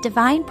feel the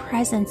divine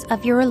presence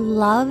of your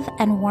love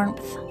and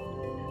warmth.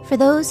 For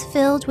those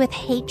filled with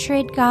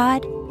hatred,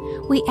 God,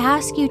 we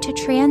ask you to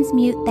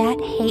transmute that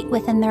hate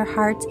within their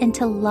hearts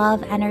into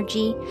love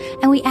energy,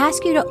 and we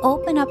ask you to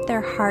open up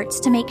their hearts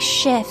to make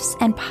shifts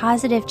and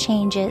positive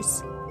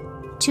changes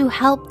to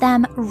help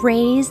them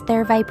raise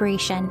their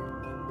vibration.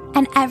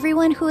 And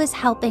everyone who is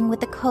helping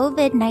with the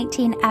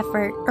COVID-19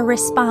 effort or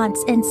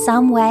response in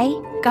some way,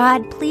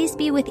 God, please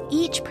be with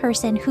each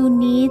person who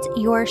needs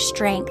your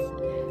strength.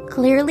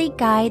 Clearly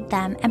guide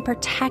them and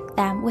protect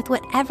them with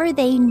whatever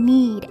they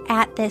need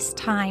at this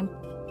time.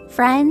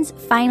 Friends,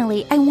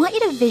 finally, I want you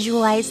to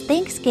visualize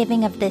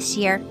Thanksgiving of this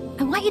year.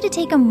 I want you to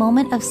take a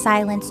moment of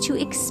silence to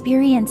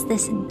experience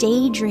this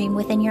daydream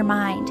within your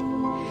mind.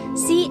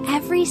 See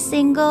every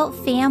single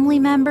family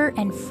member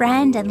and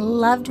friend and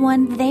loved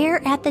one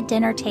there at the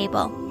dinner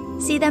table.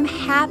 See them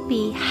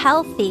happy,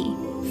 healthy.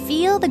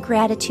 Feel the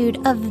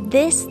gratitude of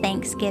this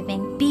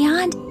Thanksgiving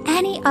beyond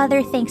any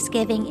other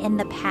Thanksgiving in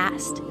the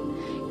past.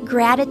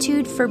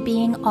 Gratitude for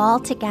being all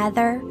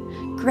together.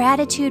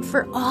 Gratitude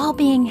for all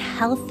being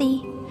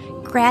healthy.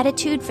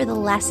 Gratitude for the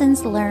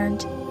lessons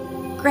learned,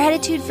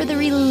 gratitude for the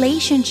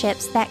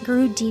relationships that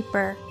grew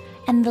deeper,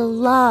 and the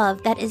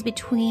love that is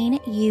between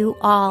you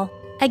all.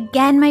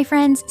 Again, my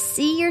friends,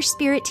 see your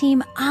spirit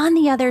team on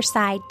the other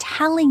side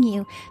telling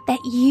you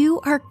that you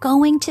are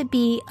going to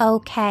be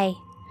okay.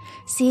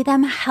 See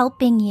them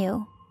helping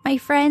you. My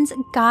friends,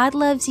 God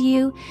loves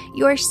you.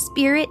 Your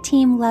spirit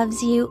team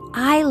loves you.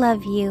 I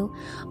love you.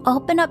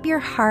 Open up your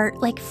heart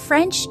like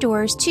French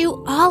doors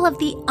to all of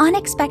the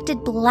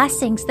unexpected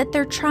blessings that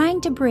they're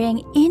trying to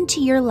bring into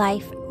your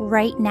life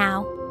right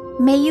now.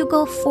 May you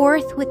go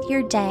forth with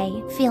your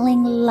day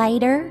feeling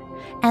lighter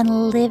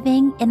and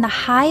living in the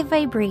high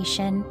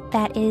vibration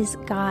that is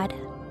God.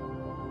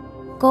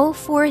 Go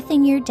forth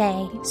in your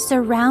day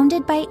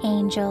surrounded by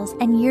angels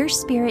and your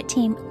spirit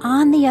team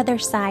on the other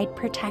side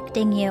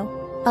protecting you.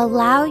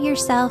 Allow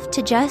yourself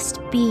to just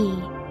be.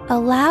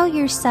 Allow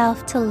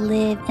yourself to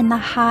live in the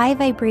high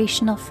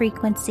vibrational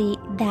frequency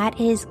that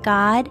is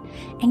God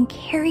and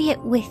carry it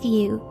with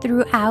you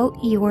throughout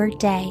your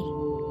day.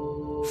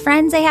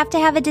 Friends, I have to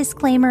have a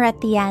disclaimer at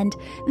the end.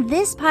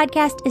 This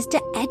podcast is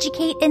to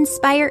educate,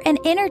 inspire, and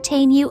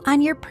entertain you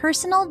on your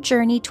personal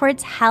journey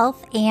towards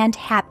health and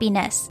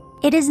happiness.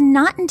 It is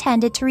not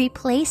intended to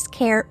replace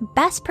care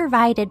best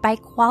provided by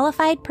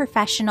qualified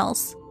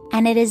professionals,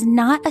 and it is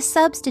not a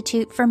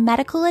substitute for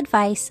medical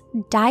advice,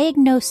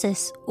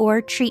 diagnosis,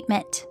 or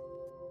treatment.